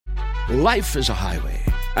Life is a highway,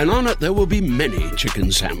 and on it there will be many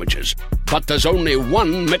chicken sandwiches. But there's only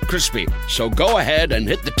one McCrispy. So go ahead and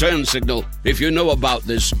hit the turn signal if you know about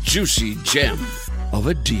this juicy gem of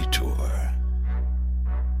a detour.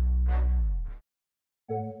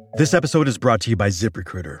 This episode is brought to you by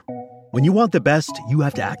ZipRecruiter. When you want the best, you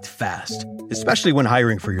have to act fast, especially when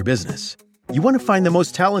hiring for your business. You want to find the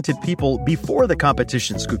most talented people before the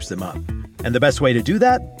competition scoops them up. And the best way to do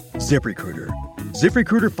that? ZipRecruiter.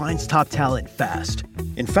 ZipRecruiter finds top talent fast.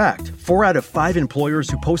 In fact, 4 out of 5 employers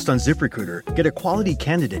who post on ZipRecruiter get a quality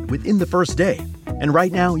candidate within the first day. And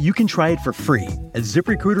right now, you can try it for free at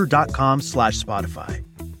ZipRecruiter.com/Spotify.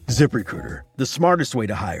 ZipRecruiter, the smartest way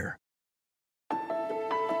to hire.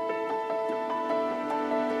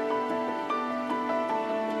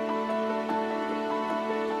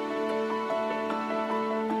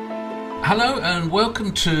 Hello and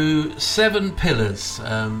welcome to Seven Pillars.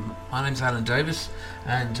 My name's Alan Davis,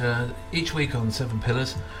 and each week on Seven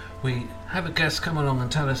Pillars we have a guest come along and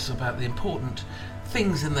tell us about the important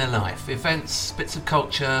things in their life, events, bits of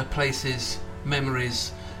culture, places,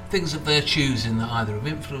 memories, things of their choosing that either have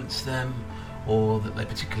influenced them or that they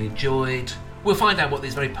particularly enjoyed. We'll find out what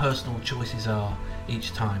these very personal choices are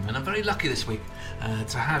each time, and I'm very lucky this week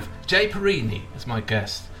to have Jay Perini as my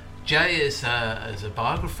guest. Jay is a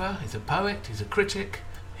biographer, he's a poet, he's a critic,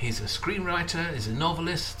 he's a screenwriter, he's a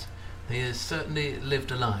novelist. He has certainly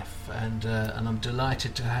lived a life, and I'm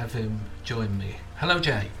delighted to have him join me. Hello,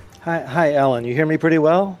 Jay. Hi, Alan. You hear me pretty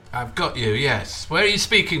well? I've got you, yes. Where are you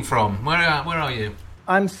speaking from? Where are you?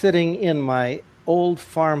 I'm sitting in my old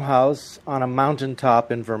farmhouse on a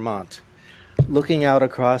mountaintop in Vermont, looking out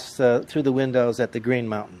across through the windows at the Green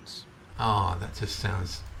Mountains. Oh, that just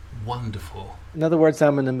sounds wonderful. In other words,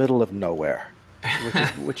 I'm in the middle of nowhere,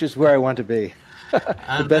 which is where I want to be.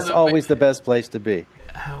 The best place to be.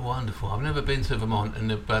 How wonderful. I've never been to Vermont,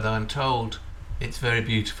 but I'm told it's very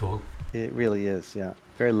beautiful. It really is, yeah.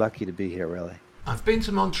 Very lucky to be here, really. I've been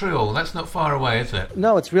to Montreal. That's not far away, is it?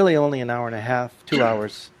 No, it's really only an hour and a half, 2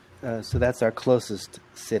 hours. So that's our closest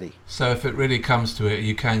city. So if it really comes to it,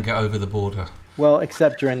 you can get over the border? Well,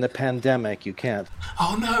 except during the pandemic, you can't.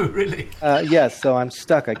 Oh, no, really? Yes, so I'm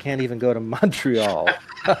stuck. I can't even go to Montreal.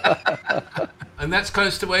 And that's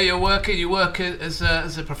close to where you're working? You work as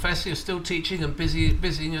a professor? You're still teaching and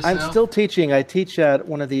busying yourself? I'm still teaching. I teach at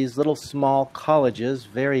one of these little small colleges,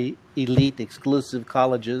 very elite, exclusive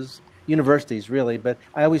colleges, universities, really. But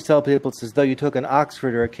I always tell people it's as though you took an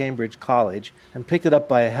Oxford or a Cambridge college and picked it up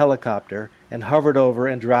by a helicopter and hovered over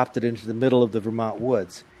and dropped it into the middle of the Vermont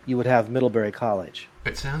woods. You would have Middlebury College.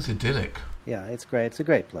 It sounds idyllic. Yeah, it's great. It's a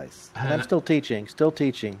great place. And I'm still teaching.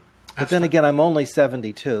 But then again, I'm only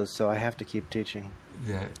 72, so I have to keep teaching.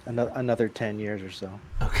 Yeah. Another 10 years or so.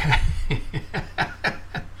 Okay.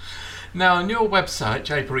 Now, on your website,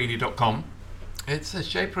 jperini.com, it says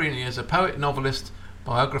Jay Perini is a poet, novelist,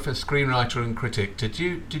 biographer, screenwriter, and critic. Did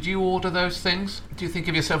you order those things? Do you think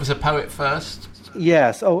of yourself as a poet first?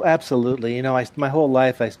 Yes, oh, absolutely. You know, my whole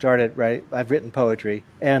life I've written poetry,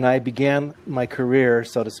 and I began my career,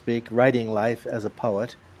 so to speak, writing life as a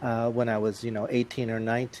poet when I was, 18 or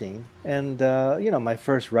 19. And, my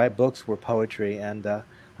first books were poetry, and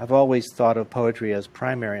I've always thought of poetry as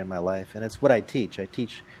primary in my life, and it's what I teach. I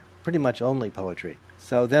teach pretty much only poetry.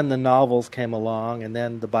 So then the novels came along, and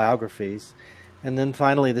then the biographies, and then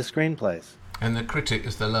finally the screenplays. And the critic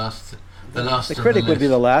is the last. The critic would be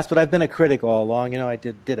the last, but I've been a critic all along. I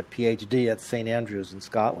did a PhD at St. Andrews in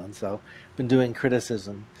Scotland, so I've been doing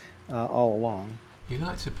criticism all along. You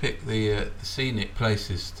like to pick the scenic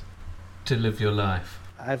places to live your life.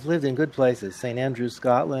 I've lived in good places: St. Andrews,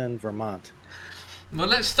 Scotland, Vermont. Well,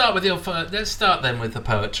 let's start with let's start then with the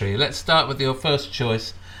poetry. Let's start with your first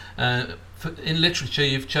choice. In literature,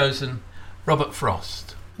 you've chosen Robert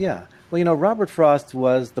Frost. Yeah. Well, Robert Frost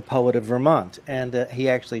was the poet of Vermont, and he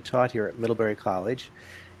actually taught here at Middlebury College.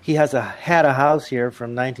 He had a house here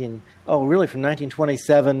from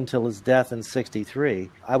 1927 till his death in 63.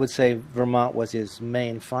 I would say Vermont was his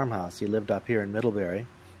main farmhouse. He lived up here in Middlebury,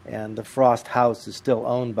 and the Frost house is still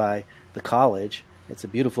owned by the college. It's a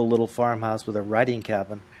beautiful little farmhouse with a writing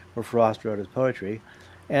cabin where Frost wrote his poetry.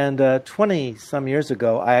 And 20-some years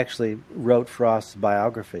ago, I actually wrote Frost's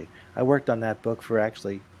biography. I worked on that book for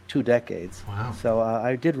actually 2 decades. Wow. So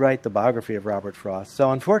I did write the biography of Robert Frost.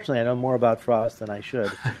 So unfortunately, I know more about Frost than I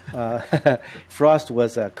should. Frost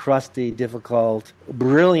was a crusty, difficult,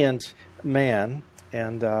 brilliant man,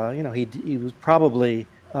 and he was probably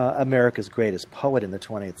America's greatest poet in the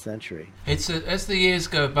 20th century. As the years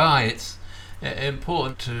go by,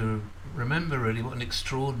 important to remember really what an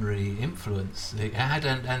extraordinary influence it had,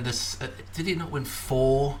 and this, did he not win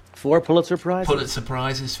four Pulitzer Prizes? Pulitzer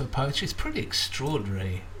Prizes for poetry? It's a pretty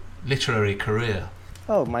extraordinary literary career.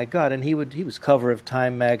 Oh my God! And he was cover of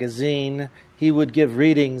Time magazine. He would give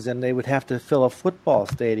readings, and they would have to fill a football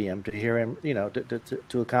stadium to hear him,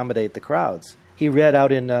 to accommodate the crowds. He read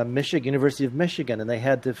out in University of Michigan, and they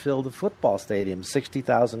had to fill the football stadium,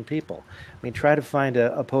 60,000 people. I mean, try to find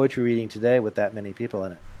a poetry reading today with that many people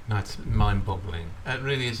in it. No, it's mind-boggling. It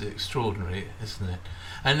really is extraordinary, isn't it?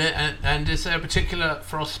 And is there a particular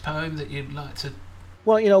Frost poem that you'd like to...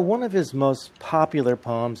 Well, one of his most popular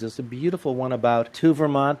poems is a beautiful one about two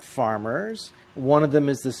Vermont farmers. One of them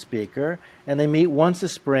is the speaker, and they meet once a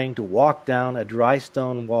spring to walk down a dry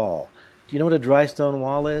stone wall. Do you know what a dry stone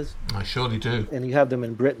wall is? I surely do. And you have them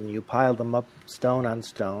in Britain. You pile them up stone on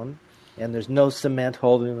stone, and there's no cement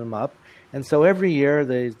holding them up. And so every year,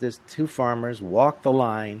 there's two farmers walk the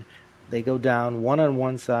line. They go down, one on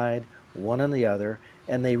one side, one on the other,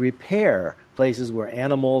 and they repair places where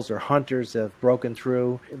animals or hunters have broken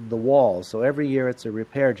through the walls. So every year, it's a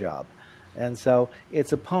repair job. And so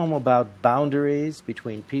it's a poem about boundaries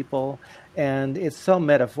between people, and it's so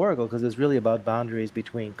metaphorical because it's really about boundaries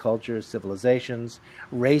between cultures, civilizations,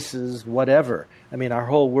 races, whatever. I mean, our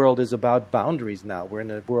whole world is about boundaries now. We're in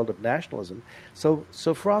a world of nationalism. So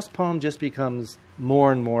Frost's poem just becomes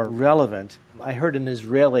more and more relevant. I heard an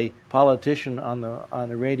Israeli politician on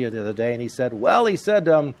the radio the other day, and he said,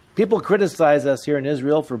 people criticize us here in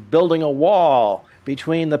Israel for building a wall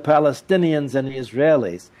between the Palestinians and the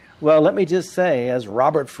Israelis. Well, let me just say, as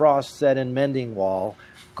Robert Frost said in Mending Wall,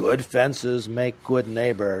 good fences make good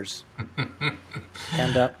neighbors.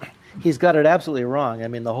 And he's got it absolutely wrong. I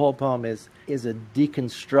mean, the whole poem is a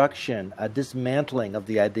deconstruction, a dismantling of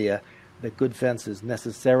the idea that good fences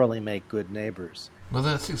necessarily make good neighbors. Well,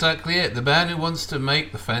 that's exactly it. The man who wants to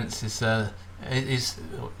make the fence is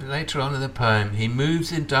later on in the poem, he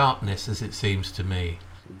moves in darkness, as it seems to me.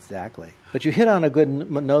 Exactly. But you hit on a good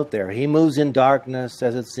note there. He moves in darkness,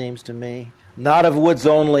 as it seems to me, not of woods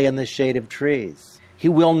only in the shade of trees. He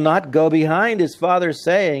will not go behind his father's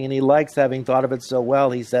saying, and he likes having thought of it so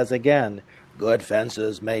well, he says again, good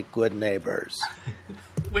fences make good neighbors.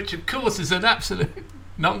 Which, of course, is an absolute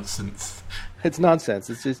nonsense. It's nonsense.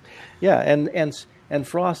 It's just, yeah, and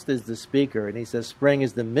Frost is the speaker, and he says, spring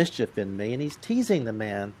is the mischief in me, and he's teasing the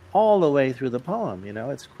man all the way through the poem,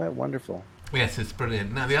 It's quite wonderful. Yes, it's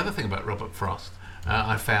brilliant. Now, the other thing about Robert Frost,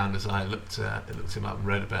 I found as I looked him up and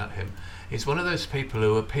read about him, he's one of those people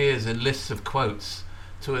who appears in lists of quotes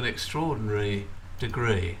to an extraordinary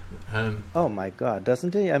degree. Oh my God,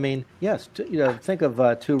 doesn't he? I mean, yes. Think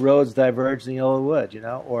of two roads diverge in the old wood,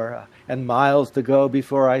 or and miles to go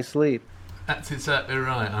before I sleep. That's exactly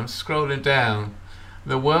right. I'm scrolling down.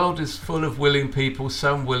 The world is full of willing people,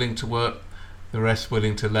 some willing to work, the rest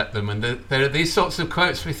willing to let them. And there are these sorts of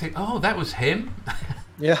quotes we think, oh, that was him?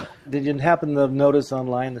 Yeah. Did you happen to notice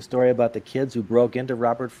online the story about the kids who broke into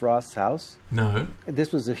Robert Frost's house? No.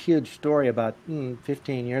 This was a huge story about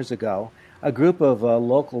 15 years ago. A group of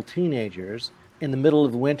local teenagers in the middle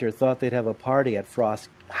of winter thought they'd have a party at Frost's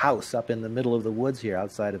house up in the middle of the woods here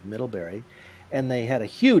outside of Middlebury. And they had a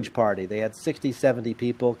huge party. They had 60, 70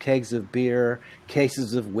 people, kegs of beer,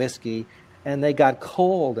 cases of whiskey. And they got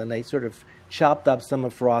cold, and they sort of chopped up some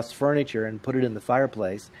of Frost's furniture and put it in the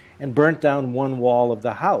fireplace and burnt down one wall of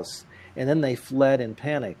the house. And then they fled in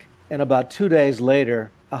panic. And about 2 days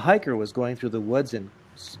later, a hiker was going through the woods and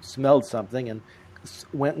smelled something and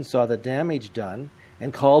went and saw the damage done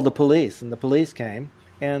and called the police. And the police came.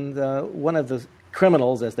 And one of the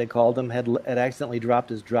criminals, as they called him, had accidentally dropped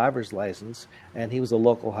his driver's license. And he was a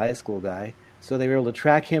local high school guy. So they were able to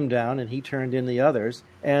track him down, and he turned in the others.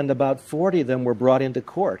 And about 40 of them were brought into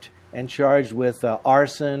court and charged with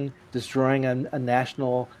arson, destroying a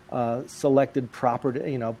national selected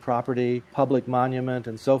property, public monument,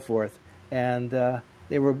 and so forth. And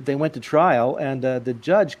they went to trial, and the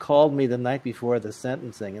judge called me the night before the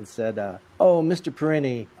sentencing and said, "Oh, Mr.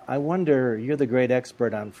 Perini, I wonder, you're the great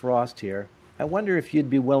expert on Frost here. I wonder if you'd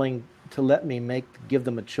be willing to let me give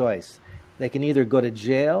them a choice. They can either go to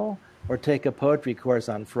jail or take a poetry course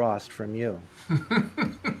on Frost from you."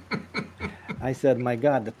 I said, my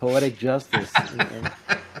God, the poetic justice.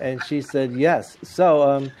 And she said, yes.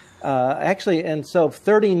 So so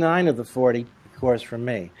 39 of the 40 course from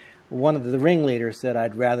me. One of the ringleaders said,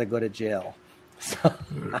 I'd rather go to jail. So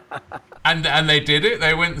and they did it?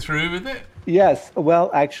 They went through with it? Yes.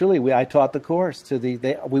 Well, actually, I taught the course.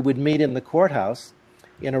 We would meet in the courthouse,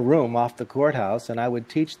 in a room off the courthouse, and I would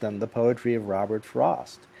teach them the poetry of Robert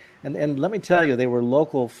Frost. And let me tell you, they were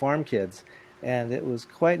local farm kids. and it was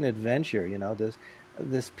quite an adventure.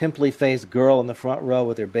 This pimply-faced girl in the front row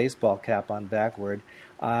with her baseball cap on backward.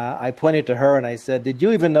 I pointed to her and I said, "Did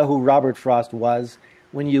you even know who Robert Frost was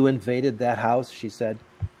when you invaded that house?" She said,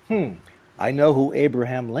 "I know who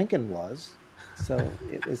Abraham Lincoln was." So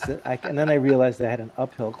and then I realized I had an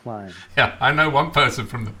uphill climb. Yeah, I know one person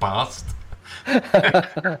from the past.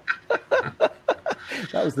 That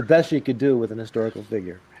was the best she could do with an historical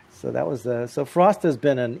figure. So that was so Frost has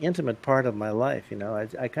been an intimate part of my life.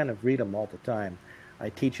 I kind of read him all the time. I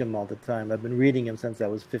teach him all the time. I've been reading him since I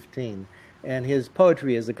was 15, and his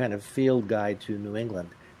poetry is a kind of field guide to New England,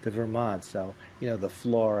 to Vermont. So the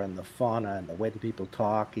flora and the fauna and the way the people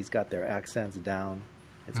talk. He's got their accents down.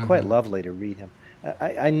 It's quite lovely to read him.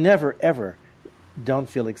 I never, ever don't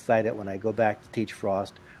feel excited when I go back to teach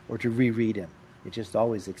Frost or to reread him. It just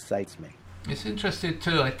always excites me. It's interesting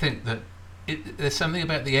too, I think, that there's something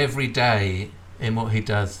about the everyday in what he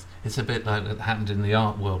does. It's a bit like that happened in the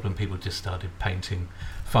art world when people just started painting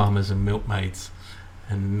farmers and milkmaids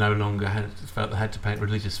and no longer felt they had to paint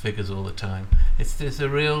religious figures all the time. There's a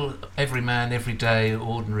real everyman, everyday,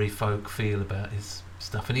 ordinary folk feel about his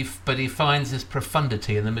stuff, but he finds this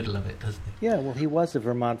profundity in the middle of it, doesn't he? Yeah, well, he was a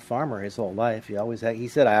Vermont farmer his whole life. He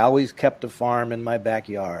said, "I always kept a farm in my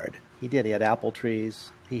backyard." He did. He had apple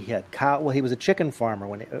trees. He had cow. Well, he was a chicken farmer,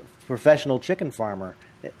 a professional chicken farmer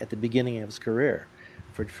at the beginning of his career.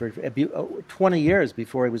 For 20 years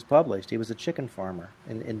before he was published, he was a chicken farmer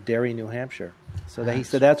in Derry, New Hampshire. So he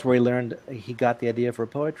said that's where he got the idea for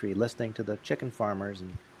poetry, listening to the chicken farmers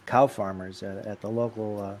and cow farmers at the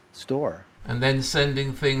local store. And then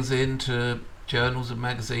sending things into journals and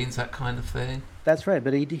magazines, that kind of thing. That's right,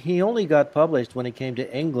 but he only got published when he came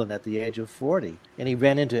to England at the age of 40. And he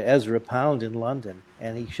ran into Ezra Pound in London,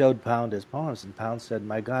 and he showed Pound his poems, and Pound said,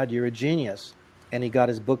 "My God, you're a genius." And he got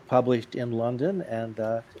his book published in London and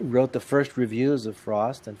wrote the first reviews of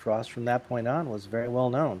Frost, and Frost from that point on was very well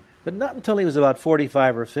known. But not until he was about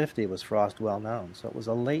 45 or 50 was Frost well known, so it was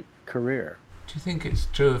a late career. Do you think it's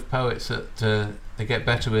true of poets that they get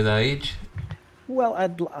better with age? Well,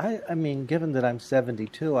 I mean, given that I'm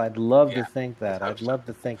 72, I'd love to think that. I'd love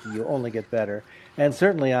to think that you only get better. And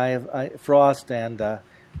certainly Frost and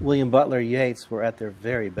William Butler Yeats were at their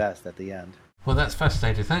very best at the end. Well, that's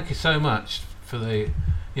fascinating. Thank you so much for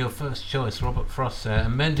your first choice, Robert Frost there.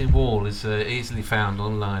 And Mending Wall is easily found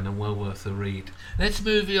online and well worth the read. Let's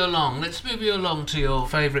move you along to your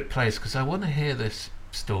favourite place, because I want to hear this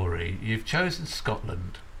story. You've chosen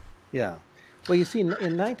Scotland. Yeah. Well, you see,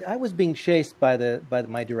 I was being chased by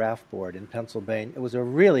my draft board in Pennsylvania. It was a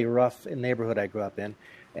really rough neighborhood I grew up in,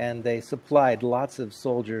 and they supplied lots of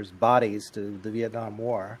soldiers' bodies to the Vietnam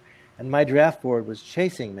War, and my draft board was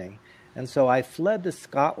chasing me. And so I fled to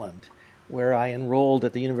Scotland, where I enrolled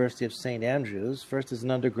at the University of St. Andrews, first as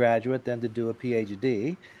an undergraduate, then to do a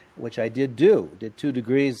PhD, which I did 2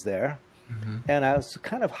 degrees there. Mm-hmm. And I was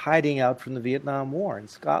kind of hiding out from the Vietnam War in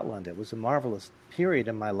Scotland. It was a marvelous period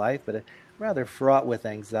in my life, but rather fraught with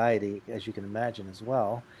anxiety, as you can imagine, as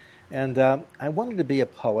well. And I wanted to be a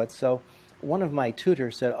poet, so one of my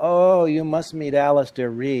tutors said, "Oh, you must meet Alistair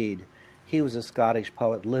Reid." He was a Scottish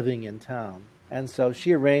poet living in town. And so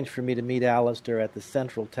she arranged for me to meet Alistair at the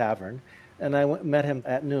Central Tavern, and I met him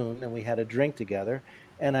at noon, and we had a drink together,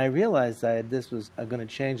 and I realized that this was going to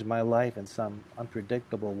change my life in some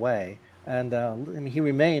unpredictable way. And he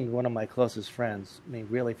remained one of my closest friends,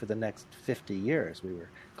 really for the next 50 years. We were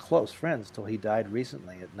close friends till he died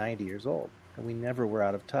recently at 90 years old, and we never were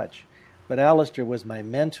out of touch. But Alistair was my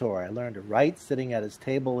mentor. I learned to write sitting at his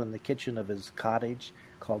table in the kitchen of his cottage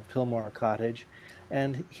called Pillmore Cottage,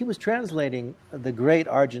 and he was translating the great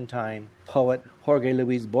Argentine poet Jorge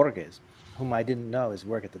Luis Borges, whom I didn't know his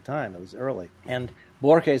work at the time. It was early. And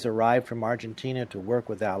Borges arrived from Argentina to work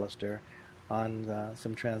with Alistair on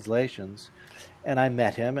some translations, and I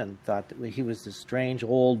met him and thought that he was this strange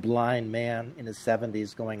old blind man in his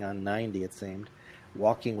 70s, going on 90 it seemed,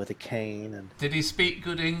 walking with a cane. And did he speak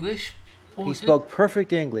good English? He spoke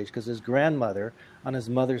perfect English because his grandmother on his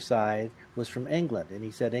mother's side was from England, and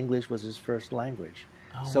he said English was his first language.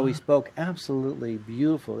 So he spoke absolutely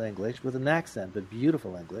beautiful English with an accent, but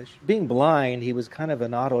beautiful English. Being blind, he was kind of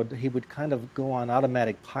he would kind of go on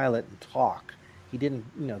automatic pilot and talk. He didn't,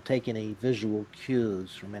 take any visual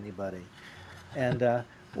cues from anybody. And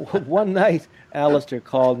one night, Alistair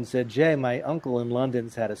called and said, "Jay, my uncle in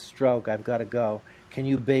London's had a stroke. I've got to go. Can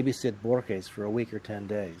you babysit Borges for a week or 10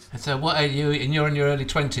 days?" And so what are you, and you're in your early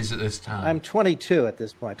 20s at this time? I'm 22 at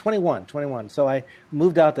this point, 21. So I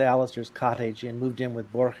moved out to Alistair's cottage and moved in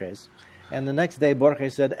with Borges. And the next day,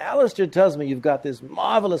 Borges said, "Alistair tells me you've got this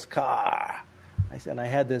marvelous car." I said, I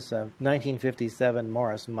had this 1957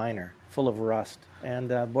 Morris Minor full of rust. And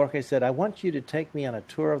Borges said, I want you to take me on a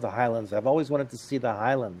tour of the Highlands. I've always wanted to see the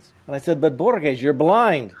Highlands. And I said, but Borges, you're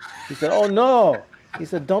blind. He said, oh, no. He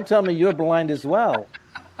said, don't tell me you're blind as well.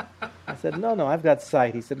 I said, no, I've got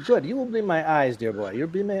sight. He said, good, you will be my eyes, dear boy. You'll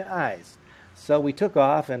be my eyes. So we took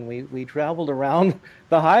off and we traveled around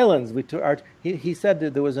the Highlands. He said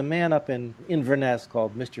that there was a man up in Inverness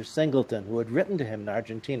called Mr. Singleton who had written to him in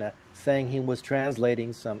Argentina saying he was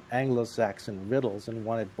translating some Anglo-Saxon riddles and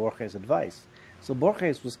wanted Borges' advice. So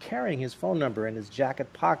Borges was carrying his phone number in his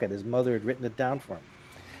jacket pocket. His mother had written it down for him.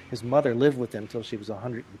 His mother lived with him until she was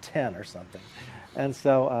 110 or something. And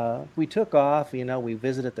so we took off. We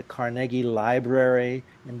visited the Carnegie Library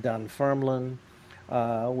in Dunfermline,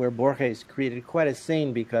 where Borges created quite a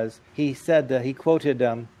scene because he said that he quoted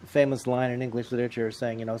a famous line in English literature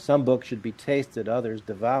saying, some books should be tasted, others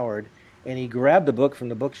devoured. And he grabbed the book from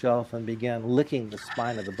the bookshelf and began licking the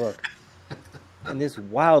spine of the book. And this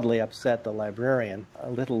wildly upset the librarian, a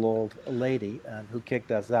little old lady who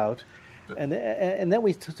kicked us out. And then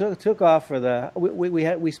we took off for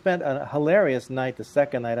we spent a hilarious night, the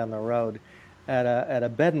second night on the road, at a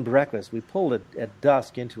bed and breakfast. We pulled at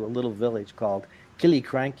dusk into a little village called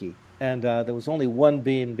Killiecrankie, and there was only one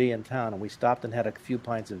B&B in town, and we stopped and had a few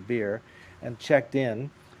pints of beer and checked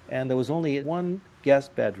in, and there was only one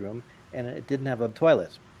guest bedroom, and it didn't have a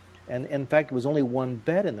toilet. And in fact, there was only one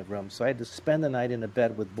bed in the room, so I had to spend the night in a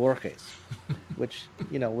bed with Borges, which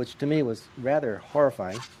to me was rather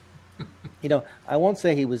horrifying. I won't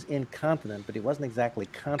say he was incontinent, but he wasn't exactly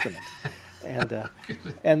continent.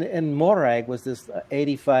 And Morag was this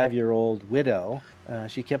 85-year-old widow.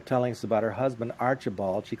 She kept telling us about her husband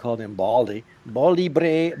Archibald. She called him Baldy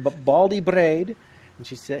Braid. And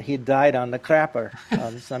she said he died on the crapper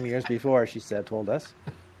some years before, told us.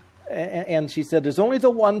 And she said, there's only the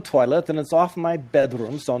one toilet, and it's off my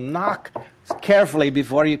bedroom, so knock carefully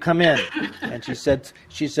before you come in. And she said,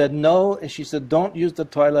 no. She said, don't use the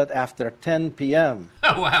toilet after 10 p.m.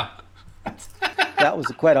 Oh, wow. That was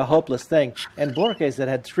quite a hopeless thing. And Borges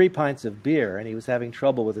had 3 pints of beer, and he was having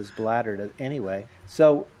trouble with his bladder anyway.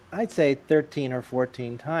 So I'd say 13 or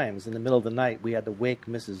 14 times in the middle of the night, we had to wake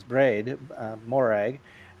Mrs. Braid, Morag,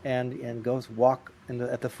 and go walk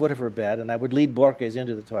at the foot of her bed, and I would lead Borges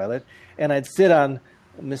into the toilet, and I'd sit on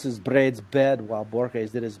Mrs. Braid's bed while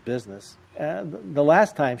Borges did his business. The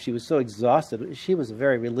last time she was so exhausted, she was a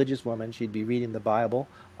very religious woman. She'd be reading the Bible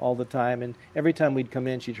all the time, and every time we'd come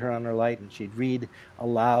in, she'd turn on her light, and she'd read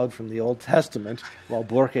aloud from the Old Testament while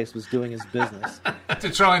Borges was doing his business. To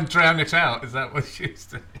try and drown it out, is that what she was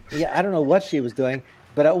doing? Yeah, I don't know what she was doing,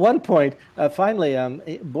 but at one point, finally,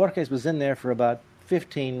 Borges was in there for about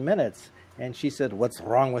 15 minutes, and she said, what's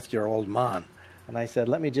wrong with your old man? And I said,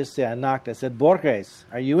 let me just say, I knocked. I said, Borges,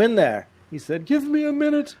 are you in there? He said, give me a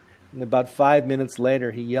minute. And about 5 minutes later,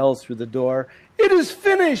 he yells through the door, it is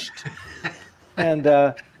finished! And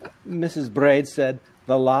Mrs. Braid said,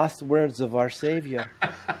 the last words of our Savior.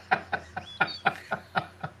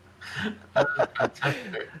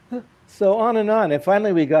 So on, and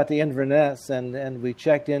finally we got to Inverness, and we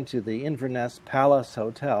checked into the Inverness Palace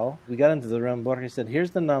Hotel. We got into the room. Borges said,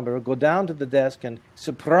 here's the number. Go down to the desk and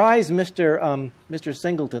surprise Mr.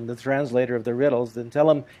 Singleton, the translator of the riddles,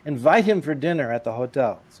 and invite him for dinner at the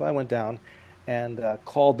hotel. So I went down and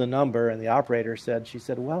called the number, and the operator said,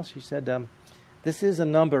 this is a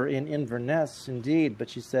number in Inverness, indeed, but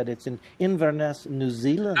she said it's in Inverness, New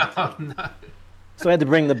Zealand. Oh, no. So I had to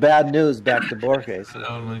bring the bad news back to Borges.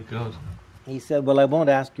 Oh, my God. He said, well, I won't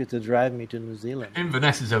ask you to drive me to New Zealand.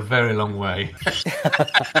 Inverness is a very long way.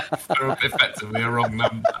 For effectively a wrong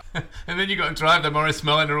number. And then you got to drive the Morris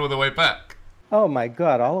Minor all the way back. Oh, my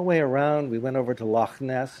God. All the way around, we went over to Loch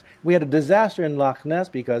Ness. We had a disaster in Loch Ness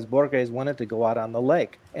because Borges wanted to go out on the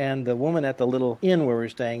lake. And the woman at the little inn where we were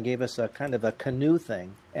staying gave us a kind of a canoe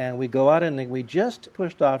thing. And we go out and we just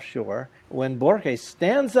pushed offshore when Borges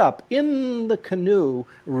stands up in the canoe,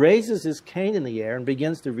 raises his cane in the air, and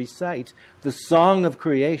begins to recite the Song of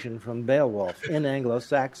Creation from Beowulf in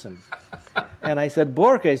Anglo-Saxon. And I said,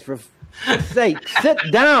 Borges, for sake, sit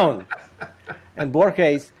down! And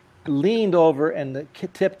Borges leaned over and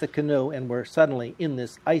tipped the canoe, and we're suddenly in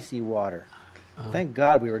this icy water. Thank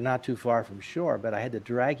God we were not too far from shore, but I had to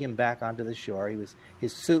drag him back onto the shore.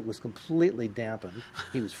 His suit was completely dampened.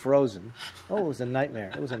 He was frozen. Oh, it was a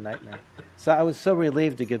nightmare. It was a nightmare. So I was so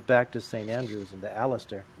relieved to get back to St. Andrews and to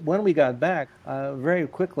Alistair. When we got back, very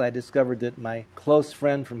quickly I discovered that my close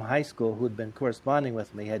friend from high school who had been corresponding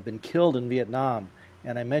with me had been killed in Vietnam.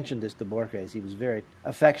 And I mentioned this to Borges. He was very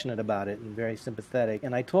affectionate about it and very sympathetic.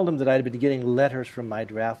 And I told him that I'd been getting letters from my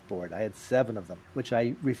draft board. I had 7 of them, which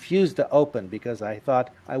I refused to open because I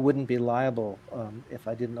thought I wouldn't be liable if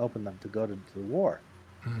I didn't open them to go to the war.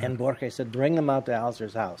 And Borges said, bring them out to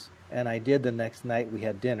Alistair's house. And I did. The next night we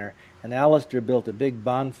had dinner, and Alistair built a big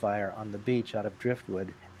bonfire on the beach out of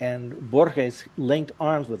driftwood. And Borges linked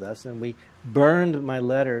arms with us, and we burned my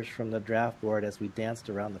letters from the draft board as we danced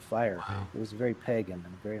around the fire. Wow. It was very pagan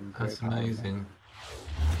and very That's powerful. amazing.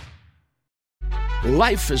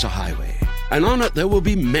 Life is a highway, and on it there will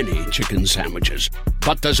be many chicken sandwiches.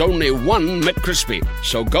 But there's only one McCrispy.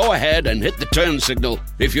 So go ahead and hit the turn signal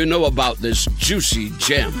if you know about this juicy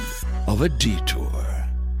gem of a detour.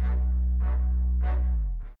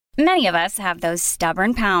 Many of us have those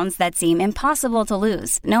stubborn pounds that seem impossible to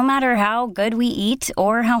lose, no matter how good we eat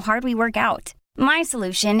or how hard we work out. My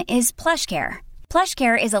solution is PlushCare.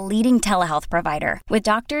 PlushCare is a leading telehealth provider with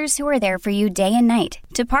doctors who are there for you day and night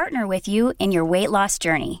to partner with you in your weight loss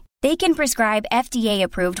journey. They can prescribe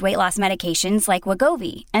FDA-approved weight loss medications like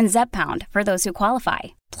Wegovy and Zepbound for those who qualify.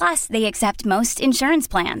 Plus, they accept most insurance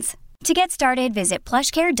plans. To get started, visit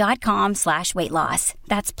plushcare.com/weightloss.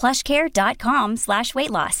 That's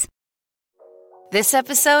plushcare.com/weightloss. This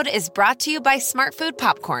episode is brought to you by Smartfood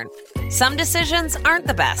Popcorn. Some decisions aren't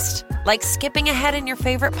the best, like skipping ahead in your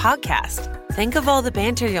favorite podcast. Think of all the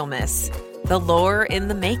banter you'll miss, the lore in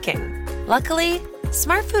the making. Luckily,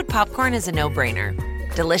 Smartfood Popcorn is a no-brainer.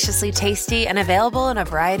 Deliciously tasty and available in a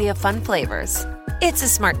variety of fun flavors. It's a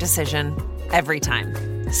smart decision every time.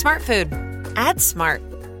 Smartfood. Add smart.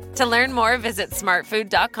 To learn more, visit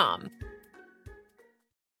smartfood.com.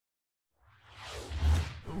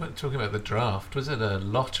 We're talking about the draft. Was it a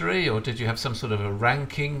lottery, or did you have some sort of a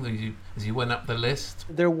ranking as you went up the list?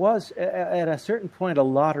 There was, at a certain point, a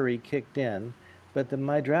lottery kicked in, but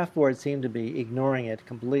my draft board seemed to be ignoring it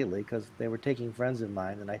completely because they were taking friends of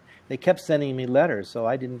mine, and they kept sending me letters, so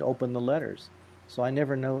I didn't open the letters. So I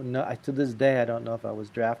never know. To this day, I don't know if I was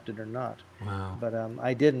drafted or not. Wow. But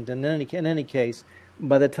I didn't. And in any case,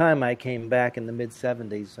 by the time I came back in the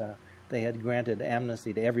mid-'70s, they had granted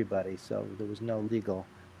amnesty to everybody, so there was no legal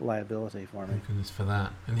liability for me. Thank goodness for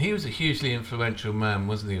that. And he was a hugely influential man,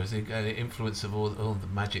 wasn't he? Was he the influence of all the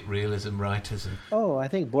magic realism writers? Oh, I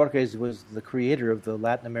think Borges was the creator of the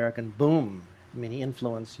Latin American boom. I mean, he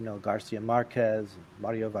influenced, Garcia Marquez,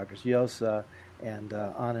 Mario Vargas Llosa, and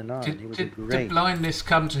on and on. He was Did great. blindness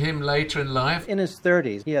come to him later in life? In his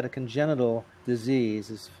 30s, he had a congenital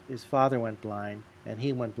disease. His father went blind, and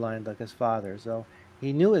he went blind like his father. So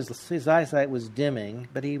he knew his eyesight was dimming,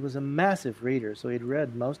 but he was a massive reader, so he'd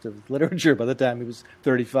read most of literature by the time he was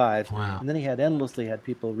 35. Wow. And then he endlessly had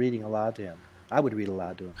people reading aloud to him. I would read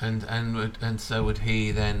aloud to him. And so would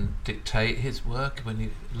he then dictate his work when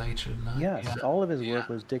he later in life? Yes, all of his work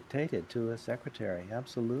was dictated to a secretary.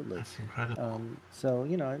 Absolutely. That's incredible. So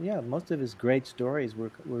most of his great stories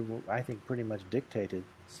were I think pretty much dictated.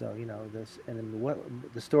 So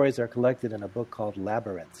the stories are collected in a book called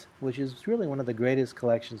Labyrinths, which is really one of the greatest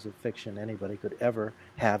collections of fiction anybody could ever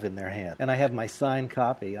have in their hand. And I have my signed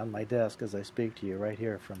copy on my desk as I speak to you right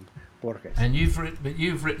here from Borges. And you've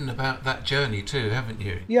written about that journey too, haven't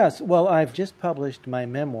you? Yes. Well, I've just published my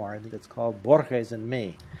memoir that's called Borges and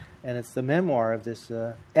Me. And it's the memoir of this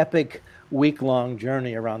epic week-long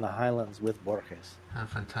journey around the Highlands with Borges. How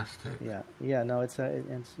fantastic! Yeah. No,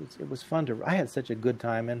 it was fun to. I had such a good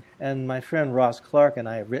time, and my friend Ross Clark and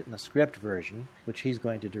I have written a script version, which he's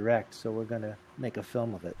going to direct. So we're going to make a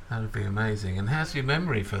film of it. That would be amazing. And how's your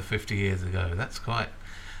memory for 50 years ago? That's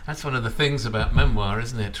one of the things about memoir,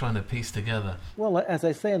 isn't it? Trying to piece together. Well, as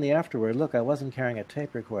I say in the afterword, look, I wasn't carrying a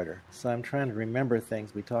tape recorder, so I'm trying to remember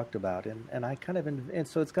things we talked about, and I and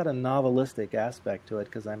so it's got a novelistic aspect to it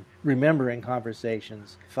because I'm remembering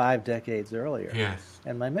conversations 5 decades earlier. Yes.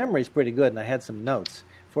 And my memory's pretty good, and I had some notes.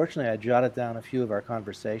 Fortunately, I jotted down a few of our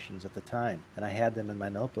conversations at the time, and I had them in my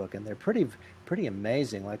notebook, and they're pretty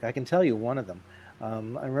amazing. Like, I can tell you one of them.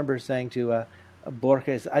 I remember saying to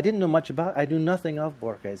Borges, I do nothing of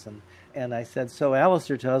Borges, and I said, so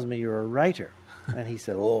Alistair tells me you're a writer. And he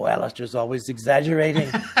said, oh, Alistair's always exaggerating.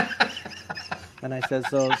 And I said,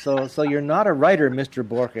 so you're not a writer, Mr.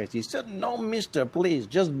 Borges? He said, no, mister, please,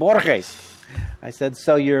 just Borges. I said,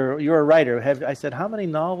 so you're a writer. I said, how many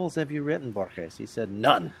novels have you written, Borges? He said,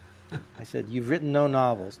 none. I said, you've written no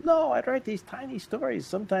novels. No, I'd write these tiny stories,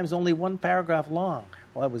 sometimes only 1 paragraph long.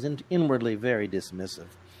 Well, I was inwardly very dismissive.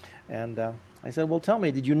 And I said, well, tell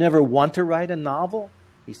me, did you never want to write a novel?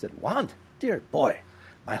 He said, want? Dear boy,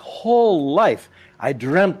 My whole life, I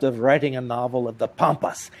dreamt of writing a novel of the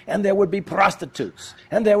Pampas, and there would be prostitutes,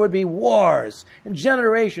 and there would be wars, and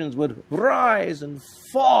generations would rise and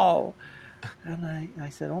fall. And I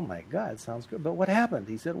said, oh my God, sounds good. But what happened?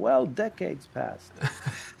 He said, well, decades passed.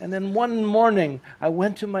 And then one morning, I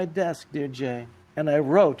went to my desk, dear Jay, and I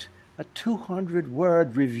wrote a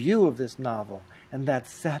 200-word review of this novel, and that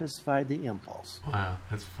satisfied the impulse. Wow,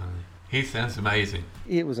 that's funny. He sounds amazing.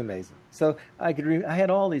 It was amazing. So I had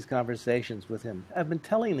all these conversations with him. I've been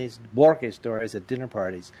telling these Borges stories at dinner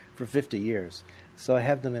parties for 50 years, so I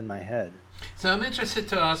have them in my head. So I'm interested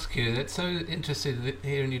to ask you, that's so interesting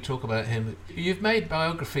hearing you talk about him. You've made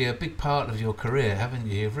biography a big part of your career, haven't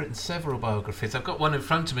you? You've written several biographies. I've got one in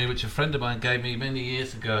front of me, which a friend of mine gave me many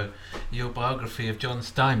years ago, your biography of John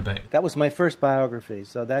Steinbeck. That was my first biography,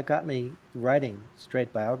 so that got me writing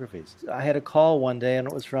straight biographies. I had a call one day, and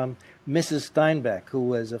it was from Mrs. Steinbeck, who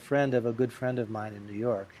was a friend of a good friend of mine in New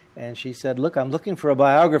York. And she said, look, I'm looking for a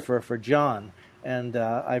biographer for John, and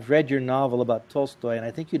I've read your novel about Tolstoy, and I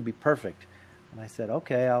think you'd be perfect. And I said,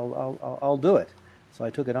 okay, I'll do it. So I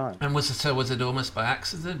took it on. And was it almost by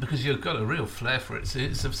accident? Because you've got a real flair for it.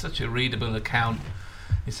 It's such a readable account.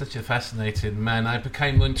 He's such a fascinating man. I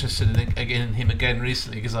became interested in him again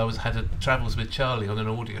recently because I had Travels with Charlie on an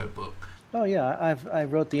audio book. Oh yeah, I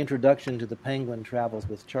wrote the introduction to the Penguin Travels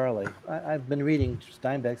with Charlie. I've been reading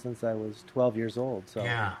Steinbeck since I was 12 years old. So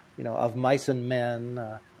yeah, Of Mice and Men,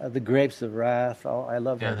 The Grapes of Wrath. I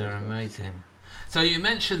love that. Yeah, they're amazing. So you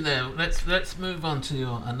mentioned there. Let's move on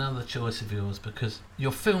to another choice of yours, because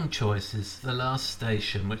your film choice is The Last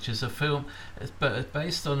Station, which is a film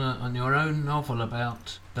based on your own novel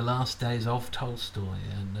about the last days of Tolstoy,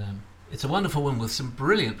 and it's a wonderful one with some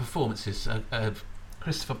brilliant performances.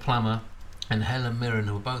 Christopher Plummer and Helen Mirren,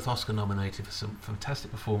 who were both Oscar nominated for some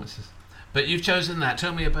fantastic performances. But you've chosen that.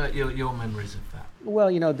 Tell me about your memories of that. Well,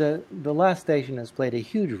 The Last Station has played a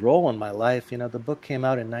huge role in my life. The book came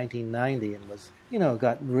out in 1990 and was,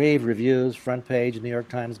 got rave reviews, front page, New York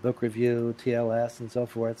Times Book Review, TLS, and so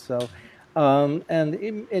forth. So, and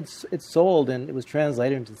it's sold, and it was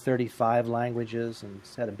translated into 35 languages, and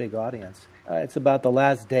it's had a big audience. It's about the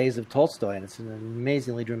last days of Tolstoy, and it's an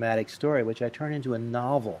amazingly dramatic story, which I turned into a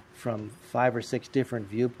novel from 5 or 6 different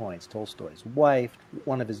viewpoints. Tolstoy's wife,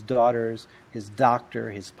 one of his daughters, his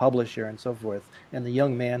doctor, his publisher, and so forth, and the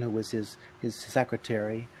young man who was his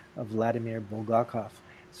secretary, Vladimir Bulgakov.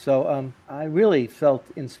 So I really felt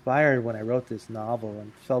inspired when I wrote this novel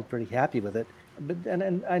and felt pretty happy with it. But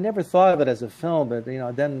and I never thought of it as a film, but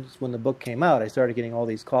then when the book came out, I started getting all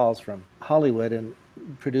these calls from Hollywood and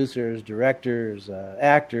producers, directors,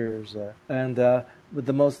 actors, and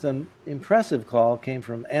the most impressive call came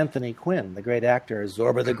from Anthony Quinn, the great actor,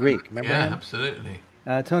 Zorba the Greek. Remember him? Yeah, absolutely.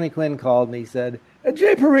 Tony Quinn called me, said,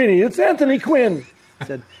 Jay Perini, it's Anthony Quinn.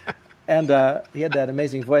 Said, and he had that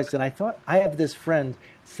amazing voice, and I thought, I have this friend,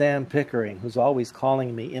 Sam Pickering, who's always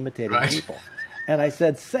calling me imitating people. And I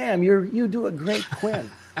said, Sam, you do a great Quinn.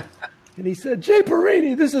 And he said, Jay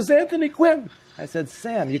Perini, this is Anthony Quinn. I said,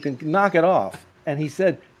 Sam, you can knock it off. And he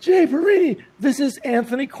said, Jay Perini, this is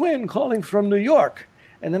Anthony Quinn calling from New York.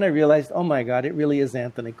 And then I realized, oh my God, it really is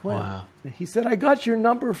Anthony Quinn. Wow. And he said, I got your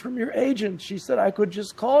number from your agent. She said I could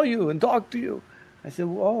just call you and talk to you. I said,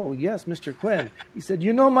 oh, yes, Mr. Quinn. He said,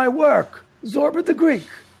 you know my work, Zorba the Greek.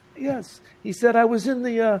 Yes. He said, I was in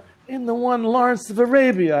the one Lawrence of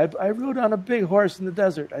Arabia. I rode on a big horse in the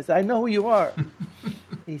desert. I said, I know who you are.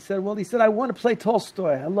 He said, I want to play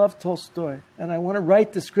Tolstoy. I love Tolstoy. And I want to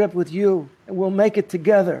write the script with you, and we'll make it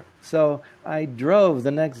together. So I drove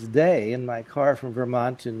the next day in my car from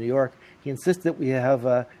Vermont to New York. He insisted we have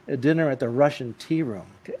a dinner at the Russian Tea Room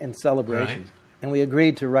in celebration. Right. And we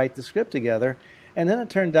agreed to write the script together. And then it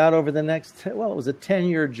turned out over the next, it was a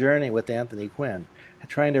 10-year journey with Anthony Quinn,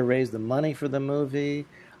 trying to raise the money for the movie.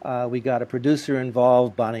 We got a producer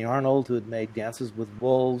involved, Bonnie Arnold, who had made Dances with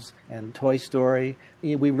Wolves and Toy Story.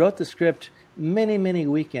 We wrote the script many, many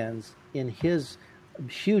weekends in his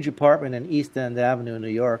huge apartment in East End Avenue, New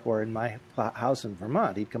York, or in my house in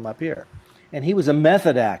Vermont. He'd come up here. And he was a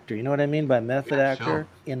method actor. You know what I mean by method actor? Sure.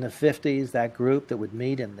 In the 50s, that group that would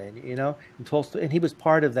meet, and then, and Tolstoy, and he was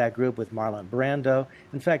part of that group with Marlon Brando.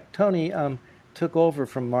 In fact, Tony took over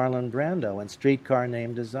from Marlon Brando in Streetcar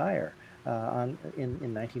Named Desire in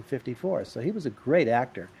 1954. So he was a great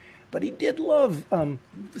actor. But he did love,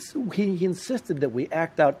 he insisted that we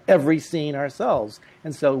act out every scene ourselves.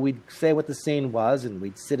 And so we'd say what the scene was, and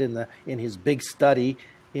we'd sit in his big study,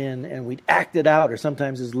 and we'd act it out, or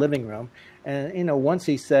sometimes his living room. And, once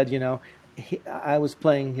he said, I was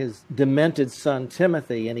playing his demented son,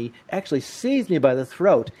 Timothy, and he actually seized me by the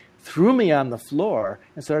throat, threw me on the floor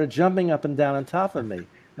and started jumping up and down on top of me.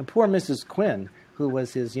 And poor Mrs. Quinn, who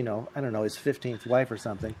was his, his 15th wife or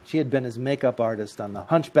something, she had been his makeup artist on The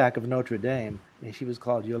Hunchback of Notre Dame, and she was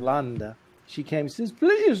called Yolanda. She came and says,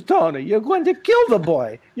 "Please, Tony, you're going to kill the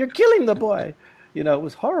boy. You're killing the boy." It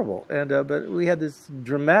was horrible. And but we had this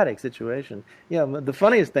dramatic situation. The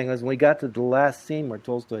funniest thing was when we got to the last scene where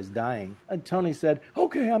Tolstoy's dying, and Tony said,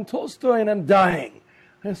 "Okay, I'm Tolstoy and I'm dying."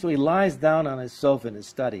 And so he lies down on his sofa in his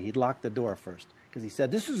study. He'd locked the door first because he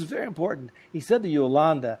said, "This is very important." He said to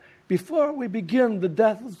Yolanda, "Before we begin the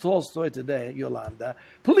death of Tolstoy today, Yolanda,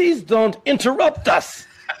 please don't interrupt us."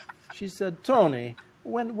 She said, "Tony,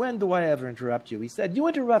 when do I ever interrupt you?" He said, "You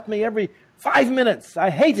interrupt me every 5 minutes. I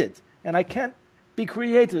hate it, and I can't be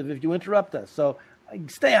creative if you interrupt us, so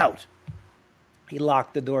stay out." He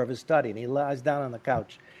locked the door of his study, and he lies down on the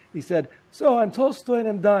couch. He said, "So I'm Tolstoy and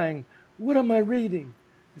I'm dying. What am I reading?"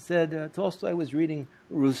 He said, Tolstoy was reading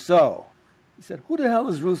Rousseau. He said, "Who the hell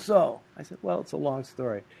is Rousseau?" I said, "Well, it's a long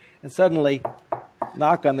story." And suddenly,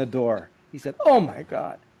 knock on the door. He said, "Oh, my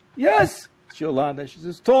God." "Yes." It's Yolanda. She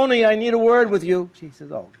says, "Tony, I need a word with you." She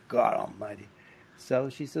says, "Oh, God almighty." So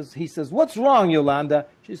he says, "What's wrong, Yolanda?"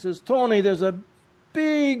 She says, "Tony, there's a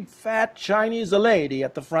big, fat Chinese lady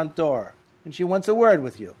at the front door, and she wants a word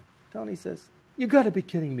with you." Tony says, "You got to be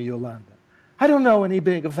kidding me, Yolanda. I don't know any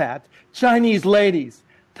big, fat Chinese ladies.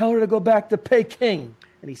 Tell her to go back to Peking."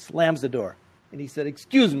 And he slams the door. And he said,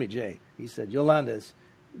 "Excuse me, Jay." He said, "Yolanda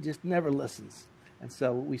just never listens." And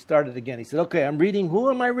so we started again. He said, "Okay, I'm reading. Who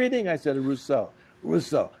am I reading?" I said, "Rousseau."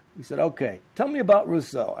 "Rousseau." He said, "Okay, tell me about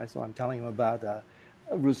Rousseau." So I'm telling him about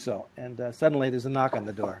Rousseau. And suddenly there's a knock on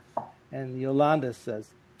the door. And Yolanda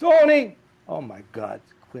says, "Tony!" "Oh, my God,"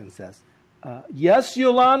 Quinn says. "Yes,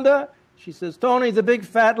 Yolanda?" She says, "Tony, the big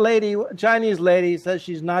fat lady, Chinese lady, says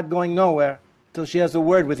she's not going nowhere till she has a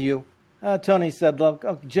word with you." Tony said, "Look,"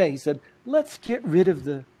 Jay, he said, "let's get rid of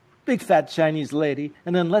the big fat Chinese lady,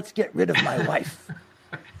 and then let's get rid of my wife."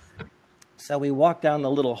 So we walked down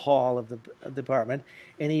the little hall of the apartment,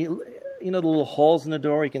 and the little holes in the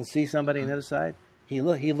door, you can see somebody on the other side. He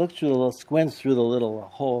looked through the little, squints through the little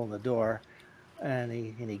hole in the door, and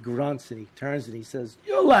he grunts, and he turns, and he says,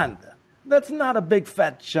 "Yolanda, that's not a big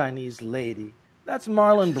fat Chinese lady. That's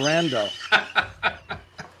Marlon Brando."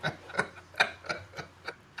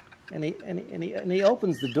 And he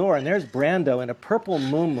opens the door, and there's Brando in a purple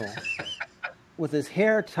muumuu with his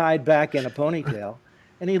hair tied back in a ponytail,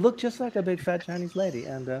 and he looked just like a big fat Chinese lady.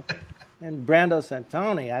 And Brando said,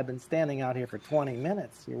 "Tony, I've been standing out here for 20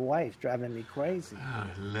 minutes. Your wife's driving me crazy." Oh,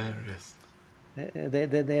 hilarious.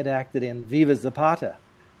 They had acted in Viva Zapata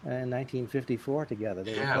in 1954 together.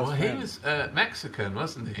 They were he was Mexican,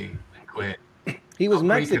 wasn't he? Quinn. He was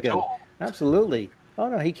Not Greek at Mexican. all. Absolutely. Oh,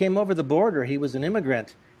 no, he came over the border. He was an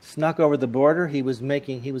immigrant. Snuck over the border. He was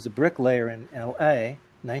a bricklayer in L.A.,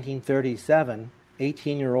 1937,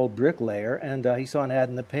 18-year-old bricklayer, and he saw an ad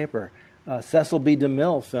in the paper, Cecil B.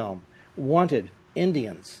 DeMille film, wanted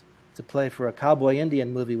Indians to play for a cowboy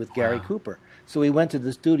Indian movie with Gary Cooper. So he went to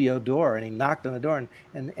the studio door, and he knocked on the door,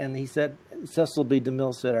 and he said, Cecil B.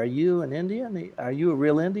 DeMille said, "Are you an Indian? Are you a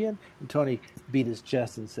real Indian?" And Tony beat his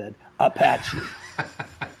chest and said, "Apache."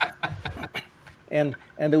 And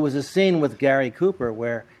there was a scene with Gary Cooper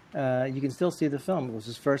where you can still see the film. It was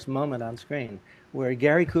his first moment on screen, where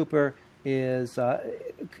Gary Cooper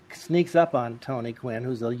sneaks up on Tony Quinn,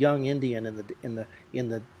 who's a young Indian in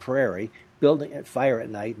the prairie, building a fire at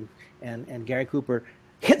night, and Gary Cooper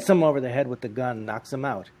hits him over the head with the gun, and knocks him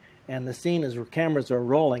out. And the scene is where cameras are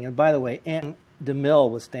rolling. And by the way, Anne DeMille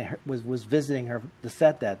was visiting the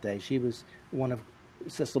set that day. She was one of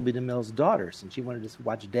Cecil B. DeMille's daughters, and she wanted to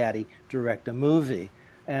watch Daddy direct a movie.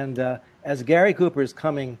 And as Gary Cooper is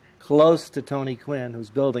coming close to Tony Quinn,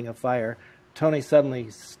 who's building a fire, Tony suddenly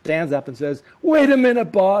stands up and says, "Wait a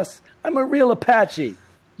minute, boss. I'm a real Apache.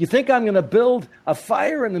 You think I'm going to build a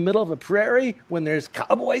fire in the middle of a prairie when there's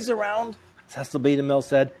cowboys around?" Cecil B. DeMille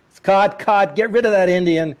said, "Cut, get rid of that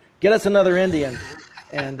Indian. Get us another Indian."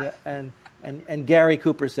 And Gary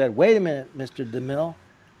Cooper said, "Wait a minute, Mr. DeMille.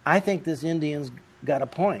 I think this Indian's got a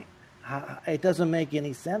point. It doesn't make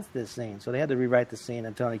any sense, this scene." So they had to rewrite the scene,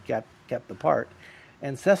 and Tony kept the part.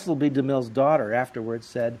 And Cecil B. DeMille's daughter afterwards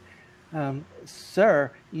said,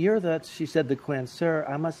 "Sir, she said to Quinn, 'Sir,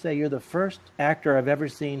 I must say you're the first actor I've ever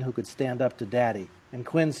seen who could stand up to Daddy.'" And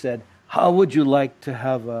Quinn said, "How would you like to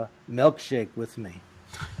have a milkshake with me?"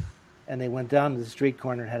 And they went down to the street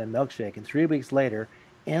corner and had a milkshake. And 3 weeks later,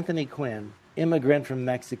 Anthony Quinn, immigrant from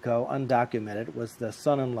Mexico, undocumented, was the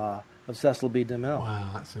son-in-law of Cecil B. DeMille. Wow,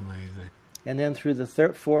 that's amazing. And then through the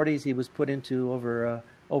 40s, he was put into over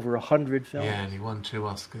 100 films. Yeah, and he won 2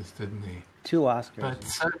 Oscars, didn't he? 2 Oscars. But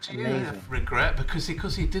so do you have regret because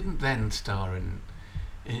he didn't then star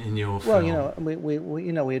in your film?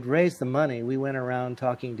 Well, we had raised the money. We went around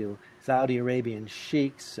talking to Saudi Arabian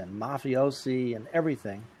sheiks and mafiosi and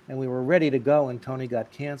everything, and we were ready to go, and Tony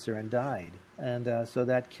got cancer and died. And so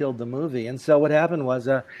that killed the movie. And so what happened was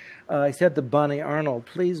I said to Bonnie Arnold,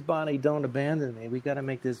 please, Bonnie, don't abandon me. We got to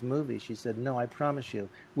make this movie. She said, no, I promise you,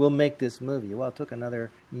 we'll make this movie. Well, it took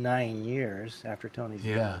another 9 years after Tony's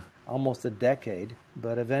death, almost a decade.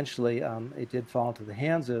 But eventually it did fall into the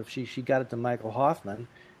hands of, she got it to Michael Hoffman.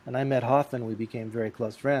 And I met Hoffman. We became very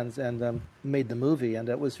close friends and made the movie. And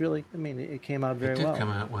it was really, it came out very well. It did come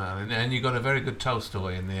out well. And you got a very good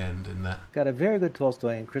Tolstoy in the end in that. Got a very good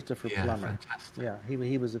Tolstoy in Christopher Plummer. Fantastic. Yeah,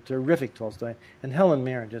 he was a terrific Tolstoy. And Helen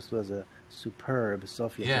Mirren just was a superb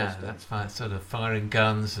Sofia Tolstoy. Yeah, that's fine. Sort of firing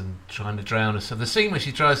guns and trying to drown herself. The scene where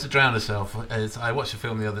she tries to drown herself, I watched the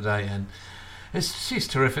film the other day and she's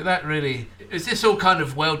terrific. That really... Is this all kind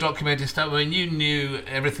of well-documented stuff? I mean, you knew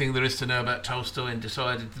everything there is to know about Tolstoy and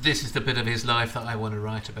decided this is the bit of his life that I want to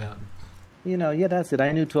write about. That's it.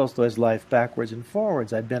 I knew Tolstoy's life backwards and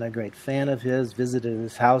forwards. I'd been a great fan of his, visited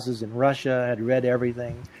his houses in Russia, had read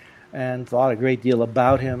everything, and thought a great deal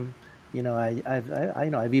about him.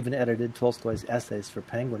 I've even edited Tolstoy's essays for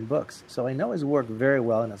Penguin Books, so I know his work very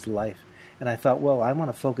well in his life. And I thought, well, I want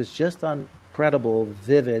to focus just on incredible,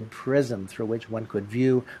 vivid prism through which one could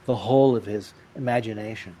view the whole of his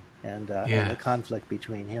imagination and the conflict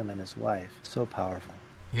between him and his wife. So powerful.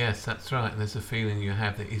 Yes, that's right. And there's a feeling you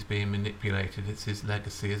have that he's being manipulated. It's his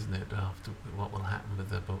legacy, isn't it, after what will happen with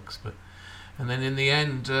the books. And then in the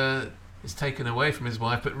end, it's taken away from his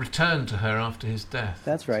wife, but returned to her after his death.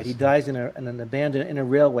 That's right. He dies in a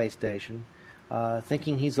railway station.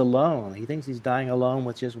 Thinking he's alone. He thinks he's dying alone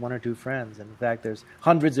with just 1 or 2 friends. And in fact, there's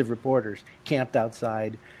hundreds of reporters camped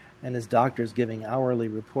outside, and his doctor's giving hourly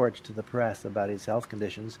reports to the press about his health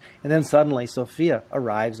conditions. And then suddenly Sofia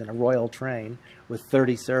arrives in a royal train with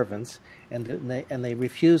 30 servants, and they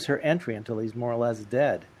refuse her entry until he's more or less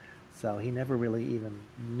dead. So he never really even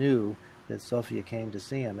knew that Sofia came to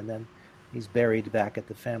see him. And then he's buried back at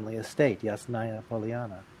the family estate, Yasnaya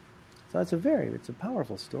Poliana. So it's a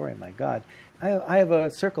powerful story, my God. I have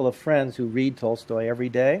a circle of friends who read Tolstoy every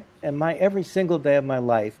day, and every single day of my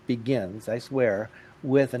life begins, I swear,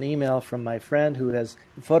 with an email from my friend who has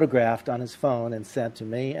photographed on his phone and sent to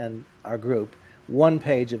me and our group 1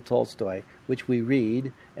 page of Tolstoy, which we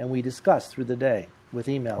read and we discuss through the day with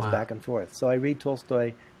emails back and forth. So I read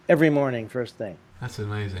Tolstoy every morning, first thing. That's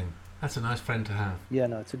amazing. That's a nice friend to have. Yeah,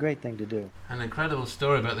 no, it's a great thing to do. An incredible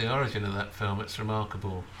story about the origin of that film. It's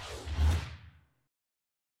remarkable.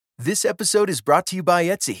 This episode is brought to you by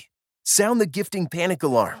Etsy. Sound the gifting panic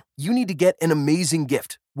alarm. You need to get an amazing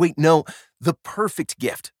gift. Wait, no, the perfect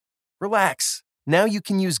gift. Relax. Now you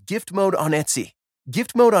can use gift mode on Etsy.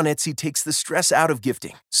 Gift mode on Etsy takes the stress out of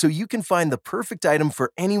gifting, so you can find the perfect item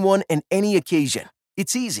for anyone and any occasion.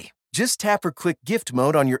 It's easy. Just tap or click gift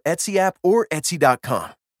mode on your Etsy app or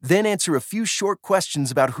Etsy.com. Then answer a few short questions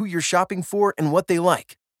about who you're shopping for and what they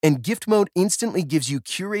like. And gift mode instantly gives you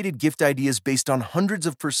curated gift ideas based on hundreds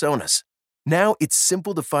of personas. Now it's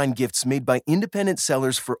simple to find gifts made by independent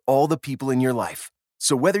sellers for all the people in your life.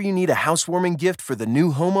 So whether you need a housewarming gift for the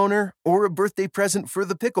new homeowner or a birthday present for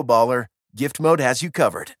the pickleballer, gift mode has you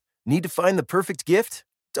covered. Need to find the perfect gift?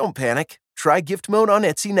 Don't panic. Try gift mode on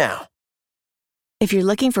Etsy now. If you're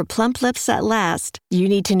looking for plump lips that last, you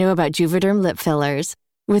need to know about Juvederm lip fillers.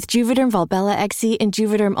 With Juvederm Volbella XC and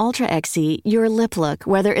Juvederm Ultra XC, your lip look,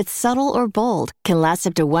 whether it's subtle or bold, can last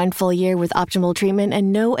up to 1 full year with optimal treatment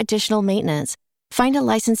and no additional maintenance. Find a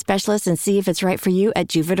licensed specialist and see if it's right for you at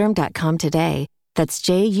Juvederm.com today. That's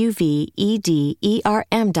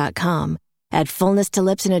JUVEDERM.com. Add fullness to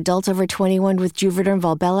lips in adults over 21 with Juvederm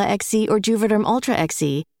Volbella XC or Juvederm Ultra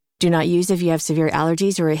XC. Do not use if you have severe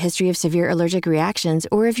allergies or a history of severe allergic reactions,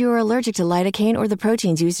 or if you are allergic to lidocaine or the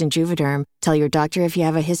proteins used in Juvederm. Tell your doctor if you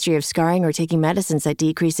have a history of scarring or taking medicines that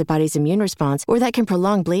decrease the body's immune response or that can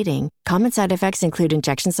prolong bleeding. Common side effects include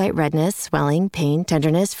injection site redness, swelling, pain,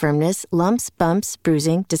 tenderness, firmness, lumps, bumps,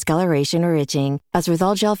 bruising, discoloration, or itching. As with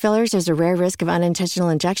all gel fillers, there's a rare risk of unintentional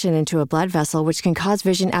injection into a blood vessel, which can cause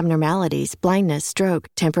vision abnormalities, blindness, stroke,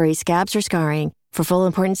 temporary scabs, or scarring. For full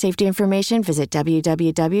important safety information, visit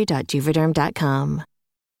www.juvederm.com.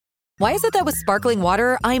 Why is it that with sparkling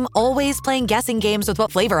water, I'm always playing guessing games with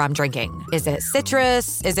what flavor I'm drinking? Is it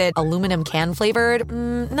citrus? Is it aluminum can flavored?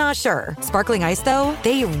 Not sure. Sparkling ice, though,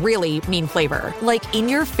 they really mean flavor. Like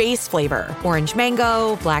in-your-face flavor. Orange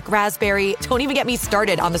mango, black raspberry. Don't even get me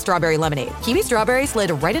started on the strawberry lemonade. Kiwi Strawberry slid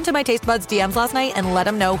right into my taste buds DMs last night and let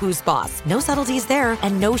them know who's boss. No subtleties there,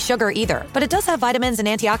 and no sugar either. But it does have vitamins and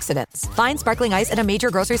antioxidants. Find sparkling ice at a major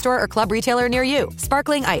grocery store or club retailer near you.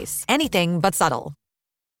 Sparkling ice. Anything but subtle.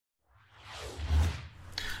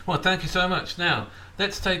 Well, thank you so much. Now,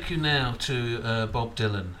 let's take you now to Bob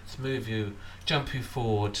Dylan. Let's jump you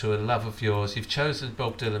forward to a love of yours. You've chosen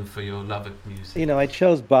Bob Dylan for your love of music. I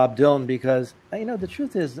chose Bob Dylan because, the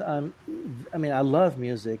truth is, I love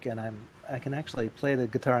music, and I can actually play the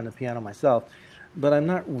guitar and the piano myself, but I'm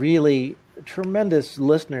not really a tremendous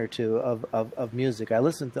listener of music. I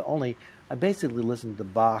basically listen to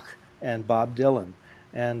Bach and Bob Dylan.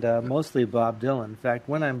 And mostly Bob Dylan. In fact,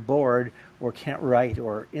 when I'm bored or can't write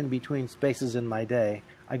or in between spaces in my day,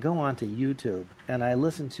 I go onto YouTube and I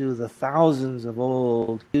listen to the thousands of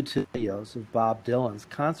old YouTube videos of Bob Dylan's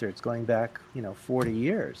concerts going back, 40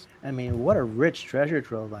 years. I mean, what a rich treasure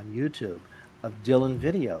trove on YouTube of Dylan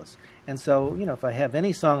videos. And so, if I have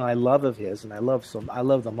any song I love of his, and I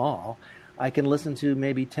love them all, I can listen to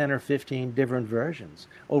maybe 10 or 15 different versions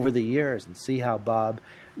over the years and see how Bob,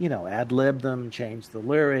 ad-libbed them, changed the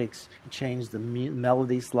lyrics, changed the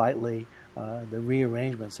melody slightly. The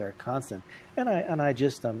rearrangements are constant. And I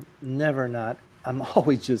just I'm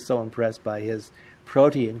always just so impressed by his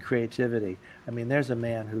protean creativity. I mean, there's a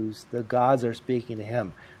man the gods are speaking to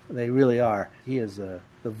him. They really are. He is the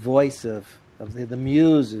voice of the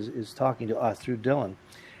muse is talking to us through Dylan.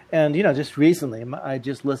 And, just recently, I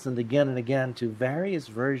just listened again and again to various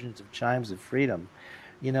versions of Chimes of Freedom,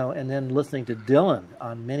 and then listening to Dylan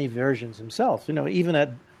on many versions himself.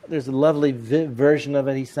 Even there's a lovely version of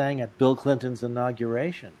it he sang at Bill Clinton's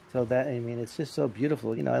inauguration. So it's just so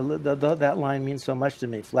beautiful. That line means so much to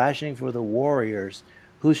me. Flashing for the warriors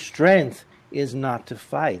whose strength is not to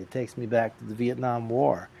fight. It takes me back to the Vietnam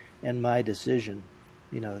War and my decision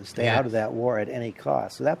to stay out of that war at any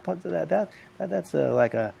cost. So that's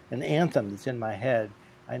like an anthem that's in my head.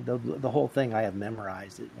 The whole thing I have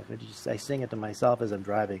memorized. I sing it to myself as I'm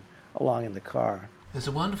driving along in the car. There's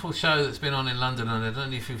a wonderful show that's been on in London, and I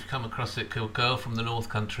don't know if you've come across it, called Girl from the North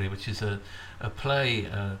Country, which is a play.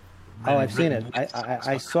 I've seen it.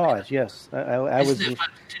 I saw it. Yes,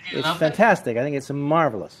 It's fantastic. I think it's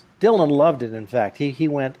marvelous. Dylan loved it. In fact, he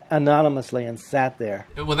went anonymously and sat there.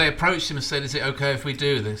 Well, they approached him and said, "Is it okay if we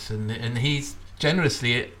do this?" And he's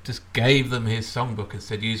generously just gave them his songbook and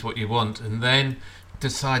said, "Use what you want," and then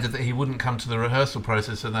decided that he wouldn't come to the rehearsal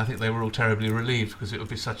process. And I think they were all terribly relieved because it would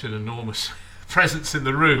be such an enormous presence in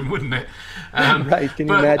the room, wouldn't it? Right, can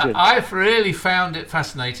you imagine? I've really found it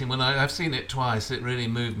fascinating. When I've seen it twice, it really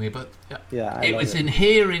moved me. But it was in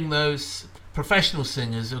hearing those professional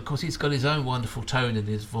singers. Of course, he's got his own wonderful tone in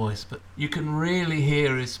his voice, but you can really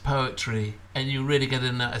hear his poetry, and you really get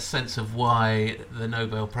a sense of why the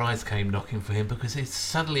Nobel Prize came knocking for him, because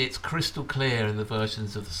it's crystal clear in the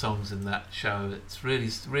versions of the songs in that show. It's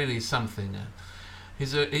really something.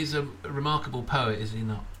 He's a remarkable poet, is he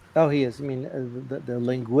not? Oh, he is. I mean, the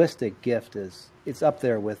linguistic gift it's up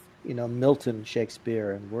there with Milton,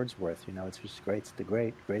 Shakespeare, and Wordsworth. It's just great. It's the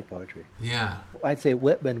great poetry. Yeah. I'd say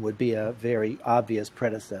Whitman would be a very obvious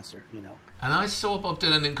predecessor. And I saw Bob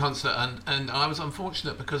Dylan in concert, and I was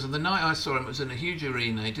unfortunate because of the night I saw him. It was in a huge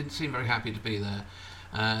arena. He didn't seem very happy to be there.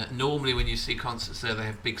 Normally, when you see concerts there, they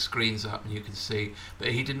have big screens up and you can see, but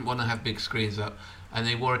he didn't want to have big screens up, and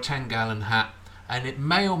he wore a 10-gallon hat. And it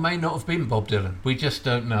may or may not have been Bob Dylan. We just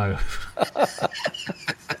don't know.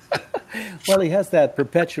 Well, he has that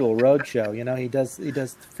perpetual road show. He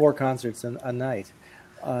does 4 concerts a night,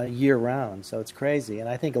 year round. So it's crazy. And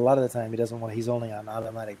I think a lot of the time he's only on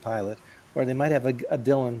automatic pilot, or they might have a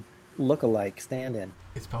Dylan look-alike stand-in.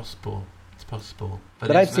 It's possible.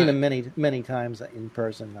 But I've seen him many times in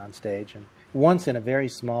person on stage, and once in a very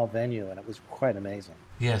small venue, and it was quite amazing.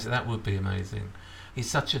 Yes, that would be amazing. He's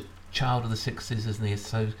such a child of the 60s, isn't he? He's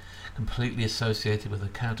so completely associated with the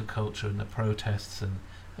counterculture and the protests and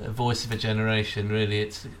a voice of a generation. Really,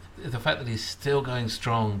 it's the fact that he's still going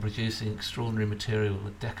strong, producing extraordinary material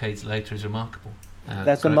decades later is remarkable.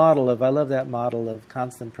 That's a model of. I love that model of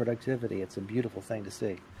constant productivity. It's a beautiful thing to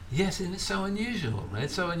see. Yes, and it's so unusual.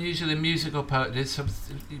 It's so unusual in music or poetry.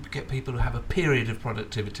 You get people who have a period of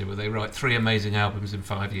productivity where they write 3 amazing albums in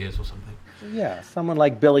 5 years or something. Yeah, someone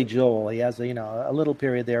like Billy Joel. He has a little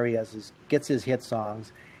period there. He gets his hit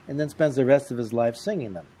songs, and then spends the rest of his life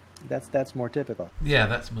singing them. That's more typical. Yeah,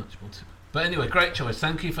 that's much more typical. But anyway, great choice.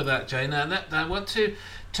 Thank you for that, Jay. Now, I want to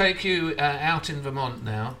take you out in Vermont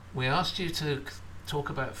now. We asked you to talk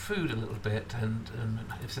about food a little bit, and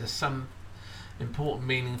if there's some important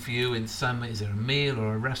meaning for you in some, is there a meal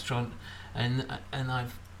or a restaurant? And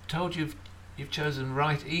I've told you you've chosen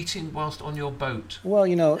eating whilst on your boat. Well,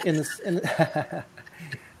 you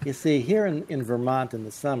see, here in Vermont in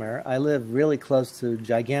the summer, I live really close to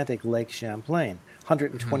gigantic Lake Champlain,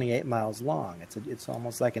 128 miles long. It's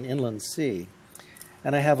almost like an inland sea.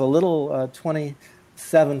 And I have a little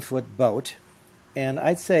 27-foot boat, and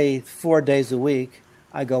I'd say 4 days a week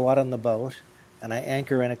I go out on the boat and I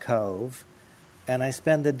anchor in a cove, and I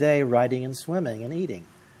spend the day riding and swimming and eating.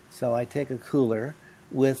 So I take a cooler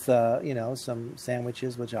with some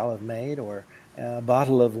sandwiches which I'll have made, or a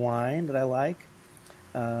bottle of wine that I like,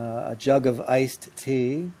 a jug of iced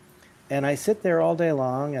tea, and I sit there all day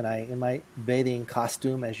long, and in my bathing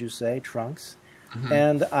costume, as you say, trunks,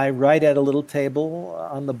 and I write at a little table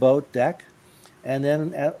on the boat deck, and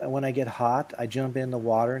then when I get hot, I jump in the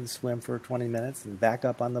water and swim for 20 minutes and back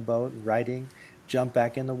up on the boat, writing, jump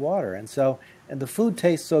back in the water. And the food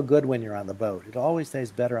tastes so good when you're on the boat. It always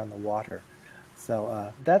tastes better on the water.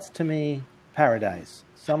 So that's, to me, paradise.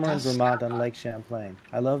 Summer in Vermont on Lake Champlain.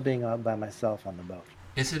 I love being out by myself on the boat.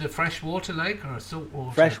 Is it a freshwater lake or a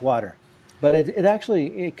saltwater? Fresh water. But it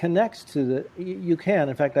actually connects to you can.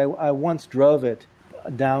 In fact, I once drove it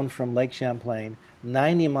down from Lake Champlain,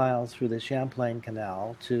 90 miles through the Champlain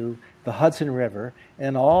Canal to the Hudson River,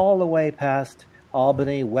 and all the way past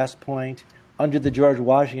Albany, West Point, under the George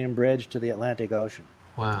Washington Bridge to the Atlantic Ocean.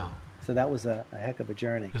 Wow. So that was a heck of a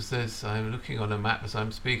journey. Because I'm looking on a map as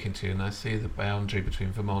I'm speaking to you, and I see the boundary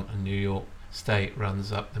between Vermont and New York State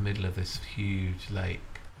runs up the middle of this huge lake.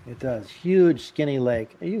 It does. Huge, skinny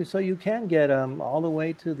lake. So you can get all the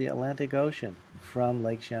way to the Atlantic Ocean from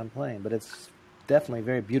Lake Champlain, but it's definitely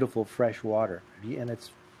very beautiful fresh water, and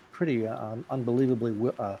it's pretty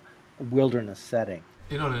unbelievably wilderness setting.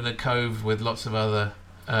 You're not in a cove with lots of other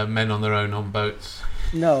men on their own on boats?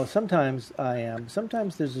 No, sometimes I am.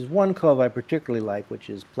 Sometimes there's this one cove I particularly like, which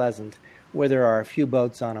is Pleasant, where there are a few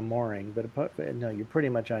boats on a mooring, but no, you're pretty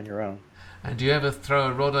much on your own. And do you ever throw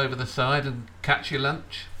a rod over the side and catch your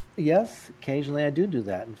lunch? Yes, occasionally I do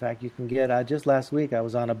that. In fact, you can get, just last week I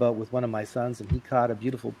was on a boat with one of my sons, and he caught a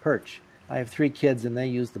beautiful perch. I have 3 kids, and they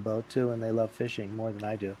use the boat too, and they love fishing more than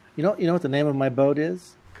I do. You know what the name of my boat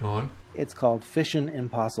is? Go on. It's called Fishin'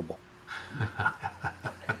 Impossible.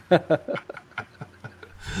 That'll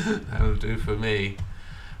do for me.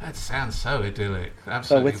 That sounds so idyllic.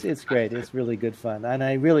 Absolutely. So it's great. It's really good fun. And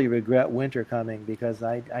I really regret winter coming because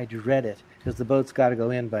I dread it, because the boat's got to go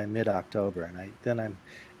in by mid-October, and then I'm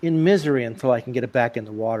in misery until I can get it back in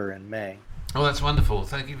the water in May. Oh, that's wonderful.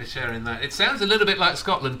 Thank you for sharing that. It sounds a little bit like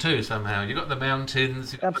Scotland too, somehow. You've got the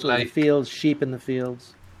mountains, you've got absolutely, the lake. Fields, sheep in the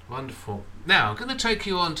fields. Wonderful. Now, I'm going to take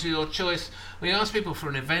you on to your choice. We asked people for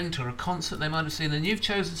an event or a concert they might have seen, and you've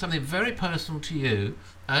chosen something very personal to you.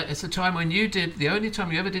 It's a time when the only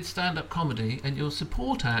time you ever did stand-up comedy, and your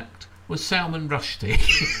support act was Salman Rushdie.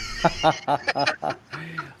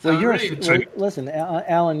 Listen,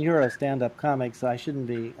 Alan, you're a stand-up comic, so I shouldn't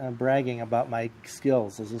be bragging about my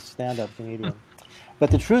skills as a stand-up comedian.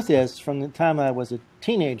 But the truth is, from the time I was a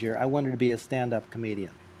teenager, I wanted to be a stand-up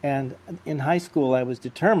comedian. And in high school, I was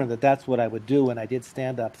determined that that's what I would do, and I did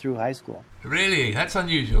stand-up through high school. Really? That's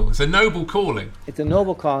unusual. It's a noble calling. It's a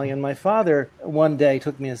noble calling, and my father one day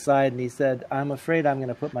took me aside and he said, I'm afraid I'm going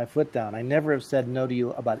to put my foot down. I never have said no to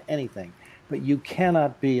you about anything, but you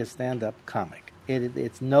cannot be a stand-up comic.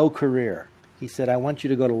 It's no career. He said, I want you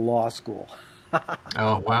to go to law school.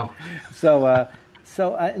 Oh, wow. So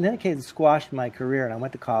in any case, it squashed my career, and I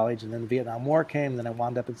went to college, and then the Vietnam War came, and then I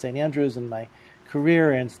wound up at St. Andrews, and my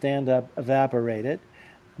career in stand-up evaporated.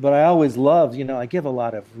 But I always loved, I give a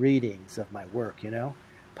lot of readings of my work,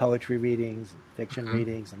 poetry readings, fiction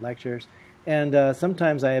readings, and lectures. And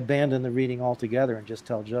sometimes I abandon the reading altogether and just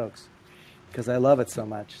tell jokes because I love it so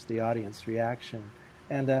much, the audience reaction.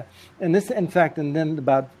 And then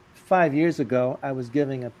about 5 years ago, I was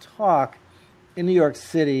giving a talk in New York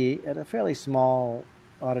City at a fairly small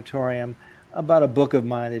auditorium about a book of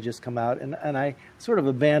mine that had just come out, and I sort of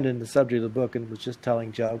abandoned the subject of the book and was just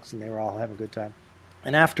telling jokes, and they were all having a good time.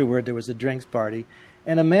 And afterward, there was a drinks party,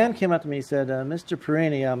 and a man came up to me and said, Mr.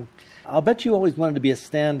 Perini, I'll bet you always wanted to be a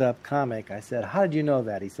stand-up comic. I said, how did you know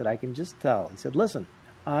that? He said, I can just tell. He said, listen,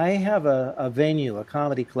 I have a venue, a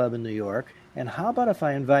comedy club in New York, and how about if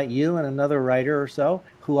I invite you and another writer or so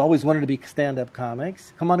who always wanted to be stand-up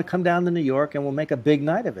comics, come down to New York and we'll make a big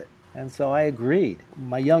night of it. And so I agreed.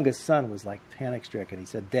 My youngest son was like panic-stricken. He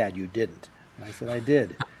said, Dad, you didn't. And I said, I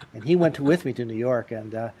did. And he went with me to New York,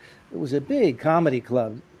 and it was a big comedy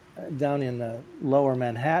club down in lower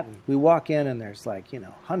Manhattan. We walk in, and there's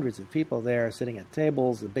hundreds of people there sitting at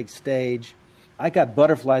tables, a big stage. I got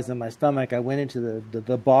butterflies in my stomach. I went into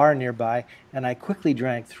the bar nearby, and I quickly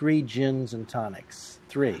drank 3 gins and tonics.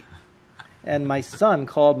 3. And my son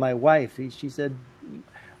called my wife. She said,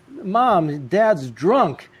 "Mom, Dad's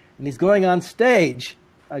drunk, and he's going on stage."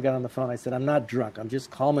 I got on the phone. I said, "I'm not drunk. I'm just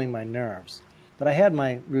calming my nerves." But I had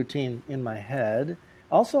my routine in my head.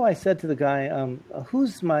 Also, I said to the guy,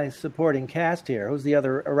 "Who's my supporting cast here? Who's the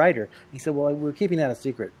other writer?" He said, "Well, we're keeping that a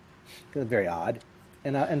secret." It was very odd.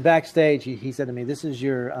 And backstage, he said to me, "This is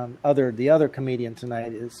your the other comedian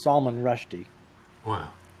tonight is Salman Rushdie." Wow.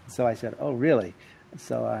 So I said, "Oh, really?"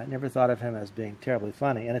 So I never thought of him as being terribly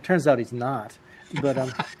funny. And it turns out he's not. But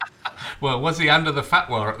well, was he under the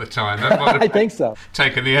fatwa at the time? That might have I think so.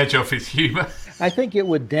 Taken the edge off his humour. I think it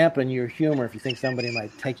would dampen your humor if you think somebody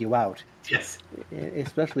might take you out. Yes.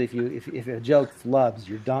 Especially if a joke flubs,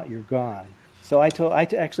 you're gone. So I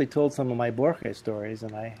actually told some of my Borges stories,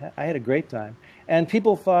 and I had a great time. And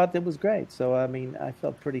people thought it was great. So, I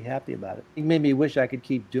felt pretty happy about it. It made me wish I could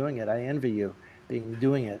keep doing it. I envy you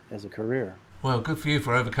doing it as a career. Well, good for you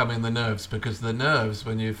for overcoming the nerves, because the nerves,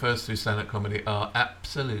 when you first do stand-up comedy, are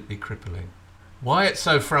absolutely crippling. Why it's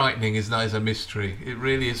so frightening is a mystery. It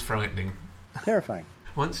really is frightening. Terrifying.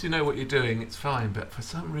 Once you know what you're doing, it's fine, but for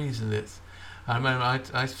some reason I remember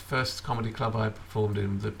first comedy club I performed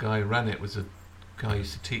in, the guy who ran it was a guy who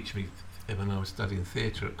used to teach me when I was studying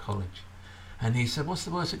theatre at college. And he said, "What's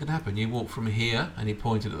the worst that can happen? You walk from here," and he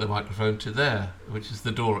pointed at the microphone, "to there," which is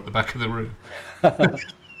the door at the back of the room.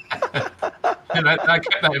 And I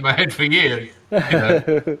kept that in my head for years.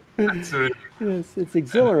 Absolutely. It's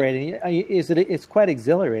exhilarating. It's quite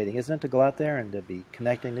exhilarating, isn't it, to go out there and to be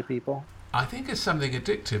connecting to people? I think there's something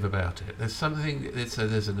addictive about it. There's something. There's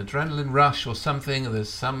an adrenaline rush or something.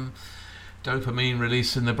 There's some dopamine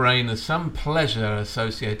release in the brain. There's some pleasure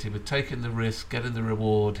associated with taking the risk, getting the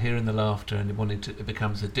reward, hearing the laughter, and it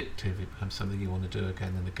becomes addictive. It becomes something you want to do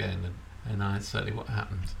again and again. And that's certainly what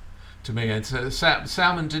happens to me. And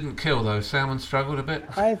Salman didn't kill, though. Salman struggled a bit.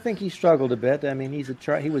 I think he struggled a bit.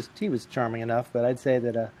 He was charming enough, but I'd say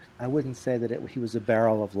that I wouldn't say that he was a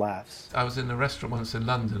barrel of laughs. I was in a restaurant once in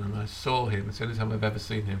London, and I saw him. It's the only time I've ever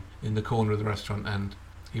seen him in the corner of the restaurant, and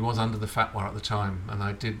he was under the fatwa at the time, and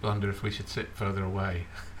I did wonder if we should sit further away.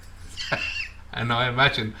 And I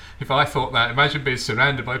imagine, if I thought that, imagine being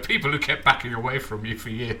surrounded by people who kept backing away from you for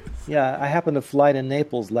years. Yeah, I happened to fly to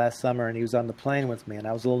Naples last summer, and he was on the plane with me, and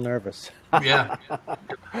I was a little nervous. Yeah.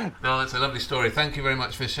 No, that's a lovely story. Thank you very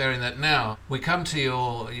much for sharing that. Now, we come to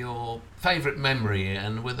your favourite memory,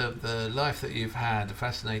 and with the life that you've had, a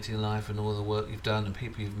fascinating life, and all the work you've done and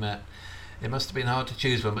people you've met, it must have been hard to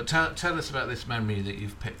choose one. But tell us about this memory that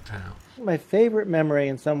you've picked out. My favourite memory,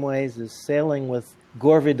 in some ways, is sailing with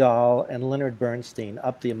Gore Vidal and Leonard Bernstein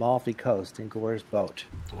up the Amalfi Coast in Gore's boat.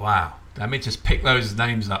 Wow. Let me just pick those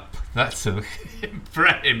names up. That's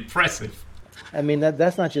impressive. I mean,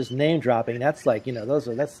 that's not just name dropping. That's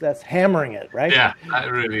that's hammering it, right? Yeah, that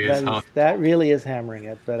really is hard. That really is hammering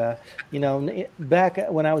it. But back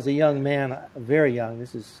when I was a young man, very young,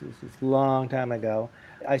 this is a long time ago,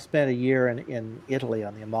 I spent a year in Italy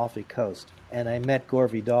on the Amalfi Coast, and I met Gore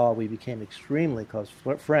Vidal. We became extremely close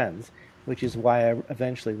friends, which is why I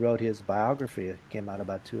eventually wrote his biography. It came out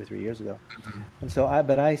about 2 or 3 years ago. Mm-hmm. And so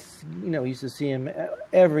I used to see him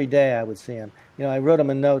every day. I would see him. I wrote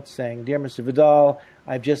him a note saying, "Dear Mr. Vidal,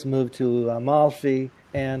 I've just moved to Amalfi,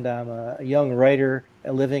 and I'm a young writer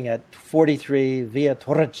living at 43 Via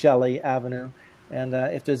Torricelli Avenue. And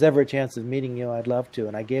if there's ever a chance of meeting you, I'd love to."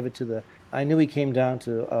 And I gave it to I knew he came down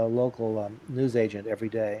to a local newsagent every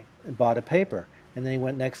day and bought a paper. And then he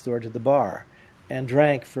went next door to the bar and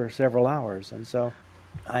drank for several hours. And so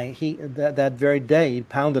that very day, he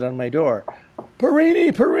pounded on my door,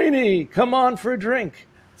 Perini, come on for a drink."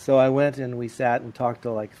 So I went, and we sat and talked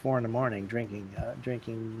till like 4 a.m,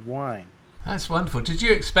 drinking wine. That's wonderful. Did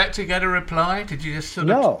you expect to get a reply? Did you just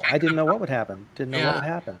No, I didn't know what would happen. What would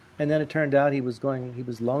happen. And then it turned out he was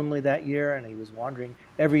lonely that year, and he was wandering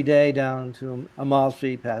every day down to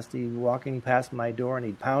Amalfi, walking past my door, and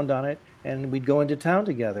he'd pound on it, and we'd go into town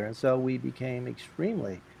together. And so we became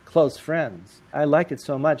extremely close friends. I liked it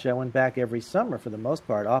so much, I went back every summer for the most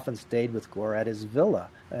part, often stayed with Gore at his villa,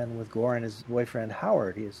 and with Gore and his boyfriend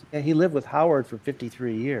Howard. He lived with Howard for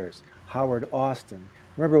 53 years, Howard Austin.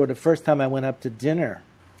 I remember the first time I went up to dinner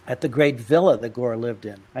at the great villa that Gore lived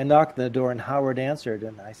in. I knocked on the door, and Howard answered,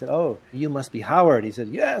 and I said, "Oh, you must be Howard." He said,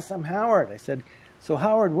 "Yes, I'm Howard." I said, "So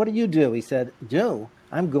Howard, what do you do?" He said, "Do?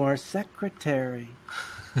 I'm Gore's secretary."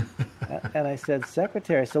 And I said,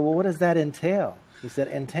 secretary. So, well, what does that entail? He said,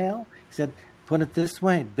 entail? He said, put it this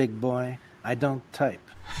way, big boy, I don't type.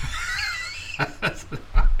 That's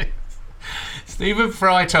nice. Stephen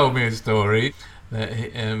Fry told me a story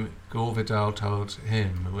that Gore Vidal told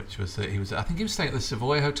him, which was that I think he was staying at the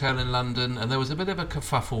Savoy Hotel in London, and there was a bit of a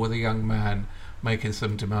kerfuffle with a young man making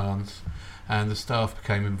some demands, and the staff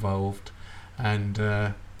became involved, and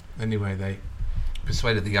anyway they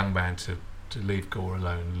persuaded the young man to leave Gore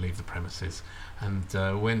alone and leave the premises, and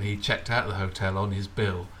when he checked out of the hotel, on his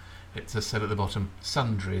bill it just said at the bottom,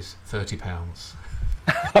 sundries, £30.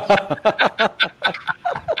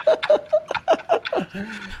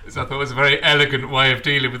 So I thought it was a very elegant way of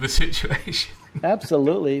dealing with the situation.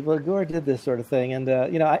 Absolutely. Well, Gore did this sort of thing. And,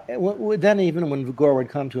 then even when Gore would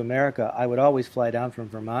come to America, I would always fly down from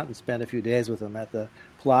Vermont and spend a few days with him at the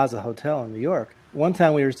Plaza Hotel in New York. One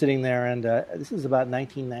time we were sitting there, and this is about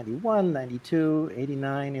 1991, 92,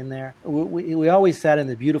 89 in there. We always sat in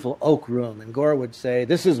the beautiful oak room, and Gore would say,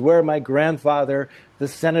 this is where my grandfather, the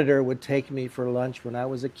senator, would take me for lunch when I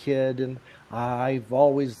was a kid, and I've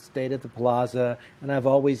always stayed at the Plaza, and I've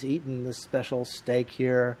always eaten the special steak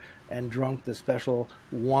here and drunk the special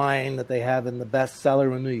wine that they have in the best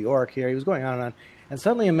cellar in New York here. He was going on and on. And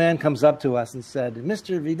suddenly a man comes up to us and said,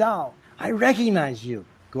 Mr. Vidal, I recognize you.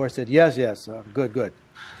 Gore said, yes, good,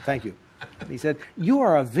 thank you. He said, you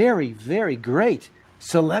are a very, very great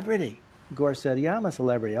celebrity. Gore said, yeah, I'm a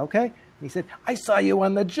celebrity, okay? He said, I saw you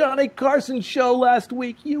on the Johnny Carson show last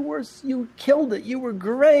week. You killed it. You were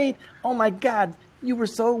great. Oh, my God, you were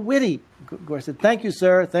so witty. Gore said, thank you,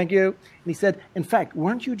 sir, thank you. And he said, in fact,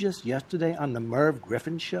 weren't you just yesterday on the Merv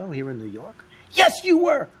Griffin show here in New York? Yes, you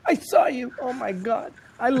were. I saw you. Oh, my God.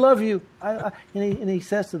 I love you. And he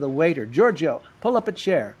says to the waiter, Giorgio, pull up a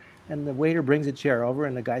chair. And the waiter brings a chair over,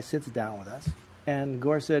 and the guy sits down with us. And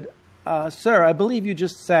Gore said, sir, I believe you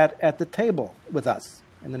just sat at the table with us.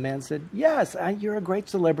 And the man said, yes, you're a great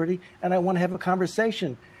celebrity, and I want to have a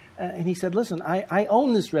conversation. And he said, listen, I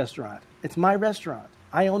own this restaurant. It's my restaurant.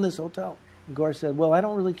 I own this hotel. And Gore said, well, I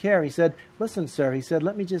don't really care. He said, listen, sir, he said,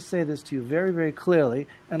 let me just say this to you very, very clearly,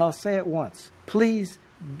 and I'll say it once. Please.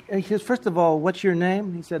 He says, first of all, what's your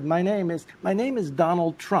name? He said, my name is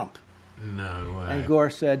Donald Trump. No way. And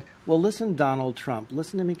Gore said, well, listen, Donald Trump,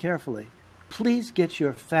 listen to me carefully. Please get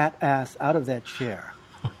your fat ass out of that chair.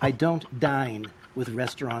 I don't dine with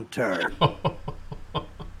restaurateurs.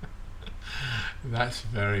 That's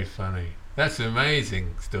very funny. That's an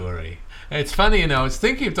amazing story. It's funny, I was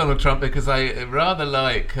thinking of Donald Trump because I rather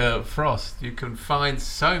like Frost. You can find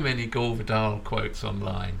so many Gore Vidal quotes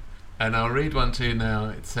online. And I'll read one to you now.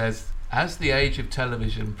 It says, as the age of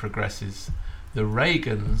television progresses, the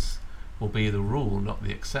Reagans will be the rule, not the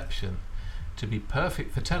exception. To be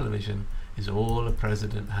perfect for television is all a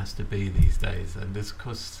president has to be these days. And of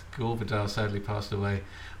course, Gore Vidal sadly passed away,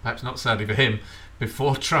 perhaps not sadly for him,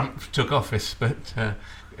 before Trump took office, but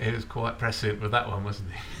it was quite prescient with that one, wasn't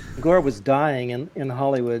he? Gore was dying in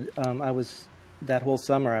Hollywood. That whole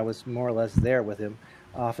summer, I was more or less there with him,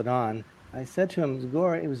 off and on. I said to him,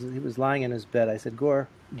 Gore, he was lying in his bed. I said, Gore,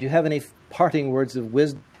 do you have any parting words of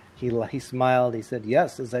wisdom? He smiled. He said,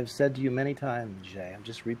 yes, as I've said to you many times, Jay, I'll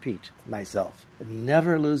just repeat myself.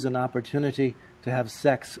 Never lose an opportunity to have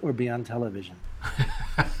sex or be on television.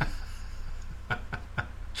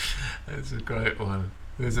 That's a great one.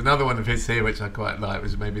 There's another one of his here which I quite like,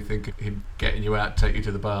 which made me think of him getting you out, take you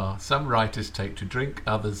to the bar. Some writers take to drink,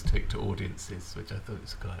 others take to audiences, which I thought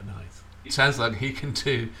was quite nice. It sounds like he can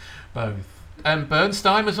do both. And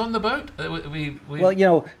Bernstein was on the boat?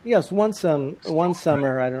 Well, yes, one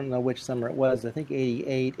summer, I don't know which summer it was, I think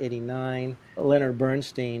 88, 89, Leonard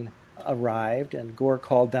Bernstein arrived, and Gore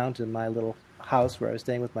called down to my little house where I was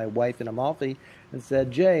staying with my wife in Amalfi and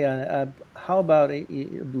said, Jay, how about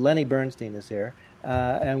Lenny Bernstein is here,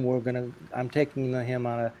 and I'm taking him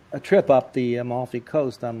on a trip up the Amalfi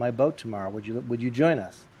Coast on my boat tomorrow. Would you join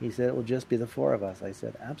us? He said, it will just be the four of us. I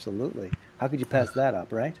said, absolutely. How could you pass that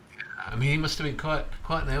up, right? I mean, he must have been quite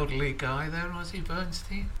an elderly guy there, was he,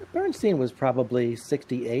 Bernstein? Bernstein was probably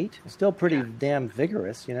 68, still pretty damn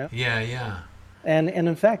vigorous, Yeah. And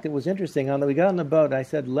in fact, it was interesting. We got on the boat, I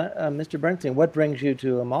said, Mr. Bernstein, what brings you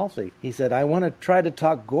to Amalfi? He said, I want to try to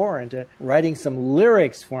talk Gore into writing some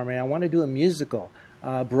lyrics for me. I want to do a musical,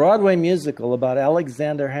 a Broadway musical about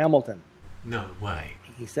Alexander Hamilton. No way.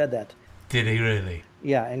 He said that. Did he really?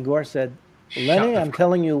 Yeah, and Gore said, Lenny, I'm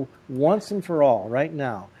telling you once and for all, right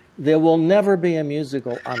now, there will never be a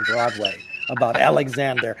musical on Broadway about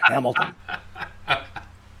Alexander Hamilton.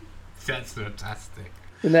 That's fantastic.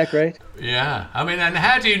 Isn't that great? Yeah. I mean, and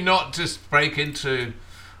how do you not just break into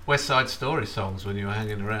West Side Story songs when you were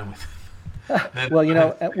hanging around with them?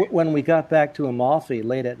 Well, when we got back to Amalfi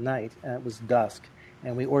late at night, it was dusk,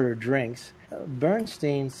 and we ordered drinks,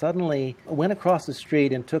 Bernstein suddenly went across the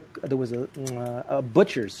street and there was a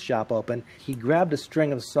butcher's shop open. He grabbed a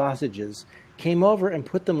string of sausages, came over and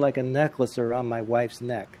put them like a necklace around my wife's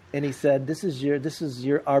neck. And he said, this is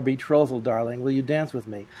our betrothal, darling. Will you dance with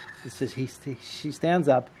me? She stands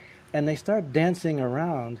up, and they start dancing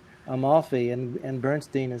around Amalfi, and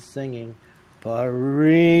Bernstein is singing,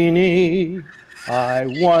 Parini, I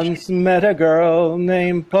once met a girl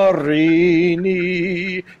named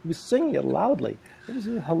Parini. He was singing it loudly. It was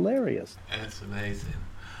hilarious. That's amazing.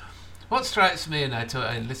 What strikes me,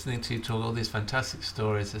 and listening to you talk all these fantastic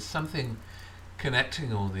stories, there's something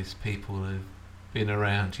connecting all these people who've been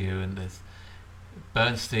around you. And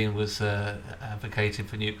Bernstein was advocating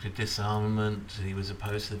for nuclear disarmament. He was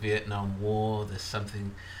opposed to the Vietnam War. There's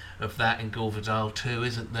something of that in Gore Vidal too,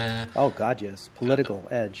 isn't there? Oh God, yes. Political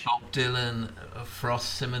edge. Bob Dylan,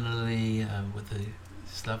 Frost similarly, with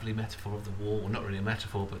this lovely metaphor of the war. Well, not really a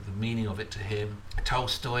metaphor, but the meaning of it to him.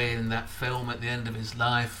 Tolstoy in that film at the end of his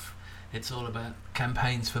life, it's all about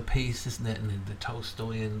campaigns for peace, isn't it? And in the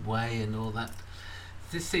Tolstoyan way and all that.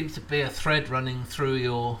 This seems to be a thread running through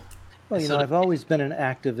your... Well, I've always been an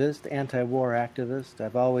activist, anti-war activist.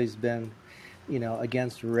 I've always been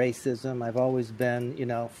against racism. I've always been,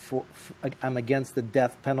 I'm against the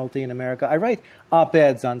death penalty in America. I write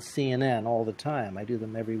op-eds on CNN all the time. I do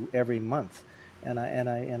them every month, and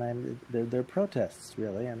they're protests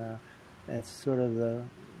really, and it's sort of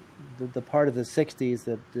the part of the '60s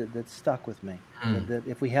that stuck with me. That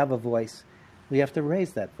if we have a voice, we have to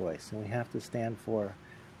raise that voice, and we have to stand for,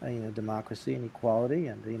 democracy and equality,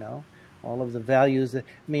 and all of the values that,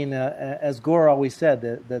 as Gore always said,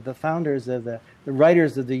 the founders of the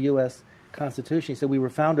writers of the U.S. Constitution, he said we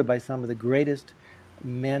were founded by some of the greatest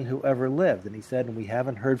men who ever lived, and he said, and we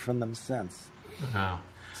haven't heard from them since. Wow.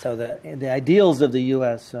 So the ideals of the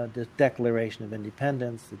U.S. The Declaration of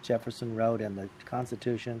Independence, that Jefferson wrote, and the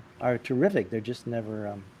Constitution are terrific. They're just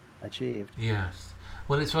never achieved. Yes.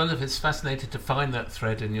 Well, it's fascinating to find that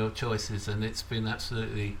thread in your choices, and it's been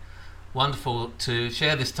absolutely wonderful to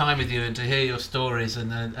share this time with you and to hear your stories,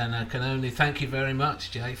 and I can only thank you very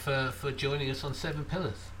much, Jay, for joining us on Seven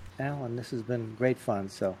Pillars. Alan, this has been great fun,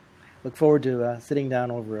 so look forward to sitting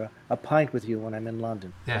down over a pint with you when I'm in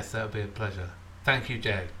London. Yes, that would be a pleasure. Thank you,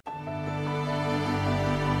 Jay.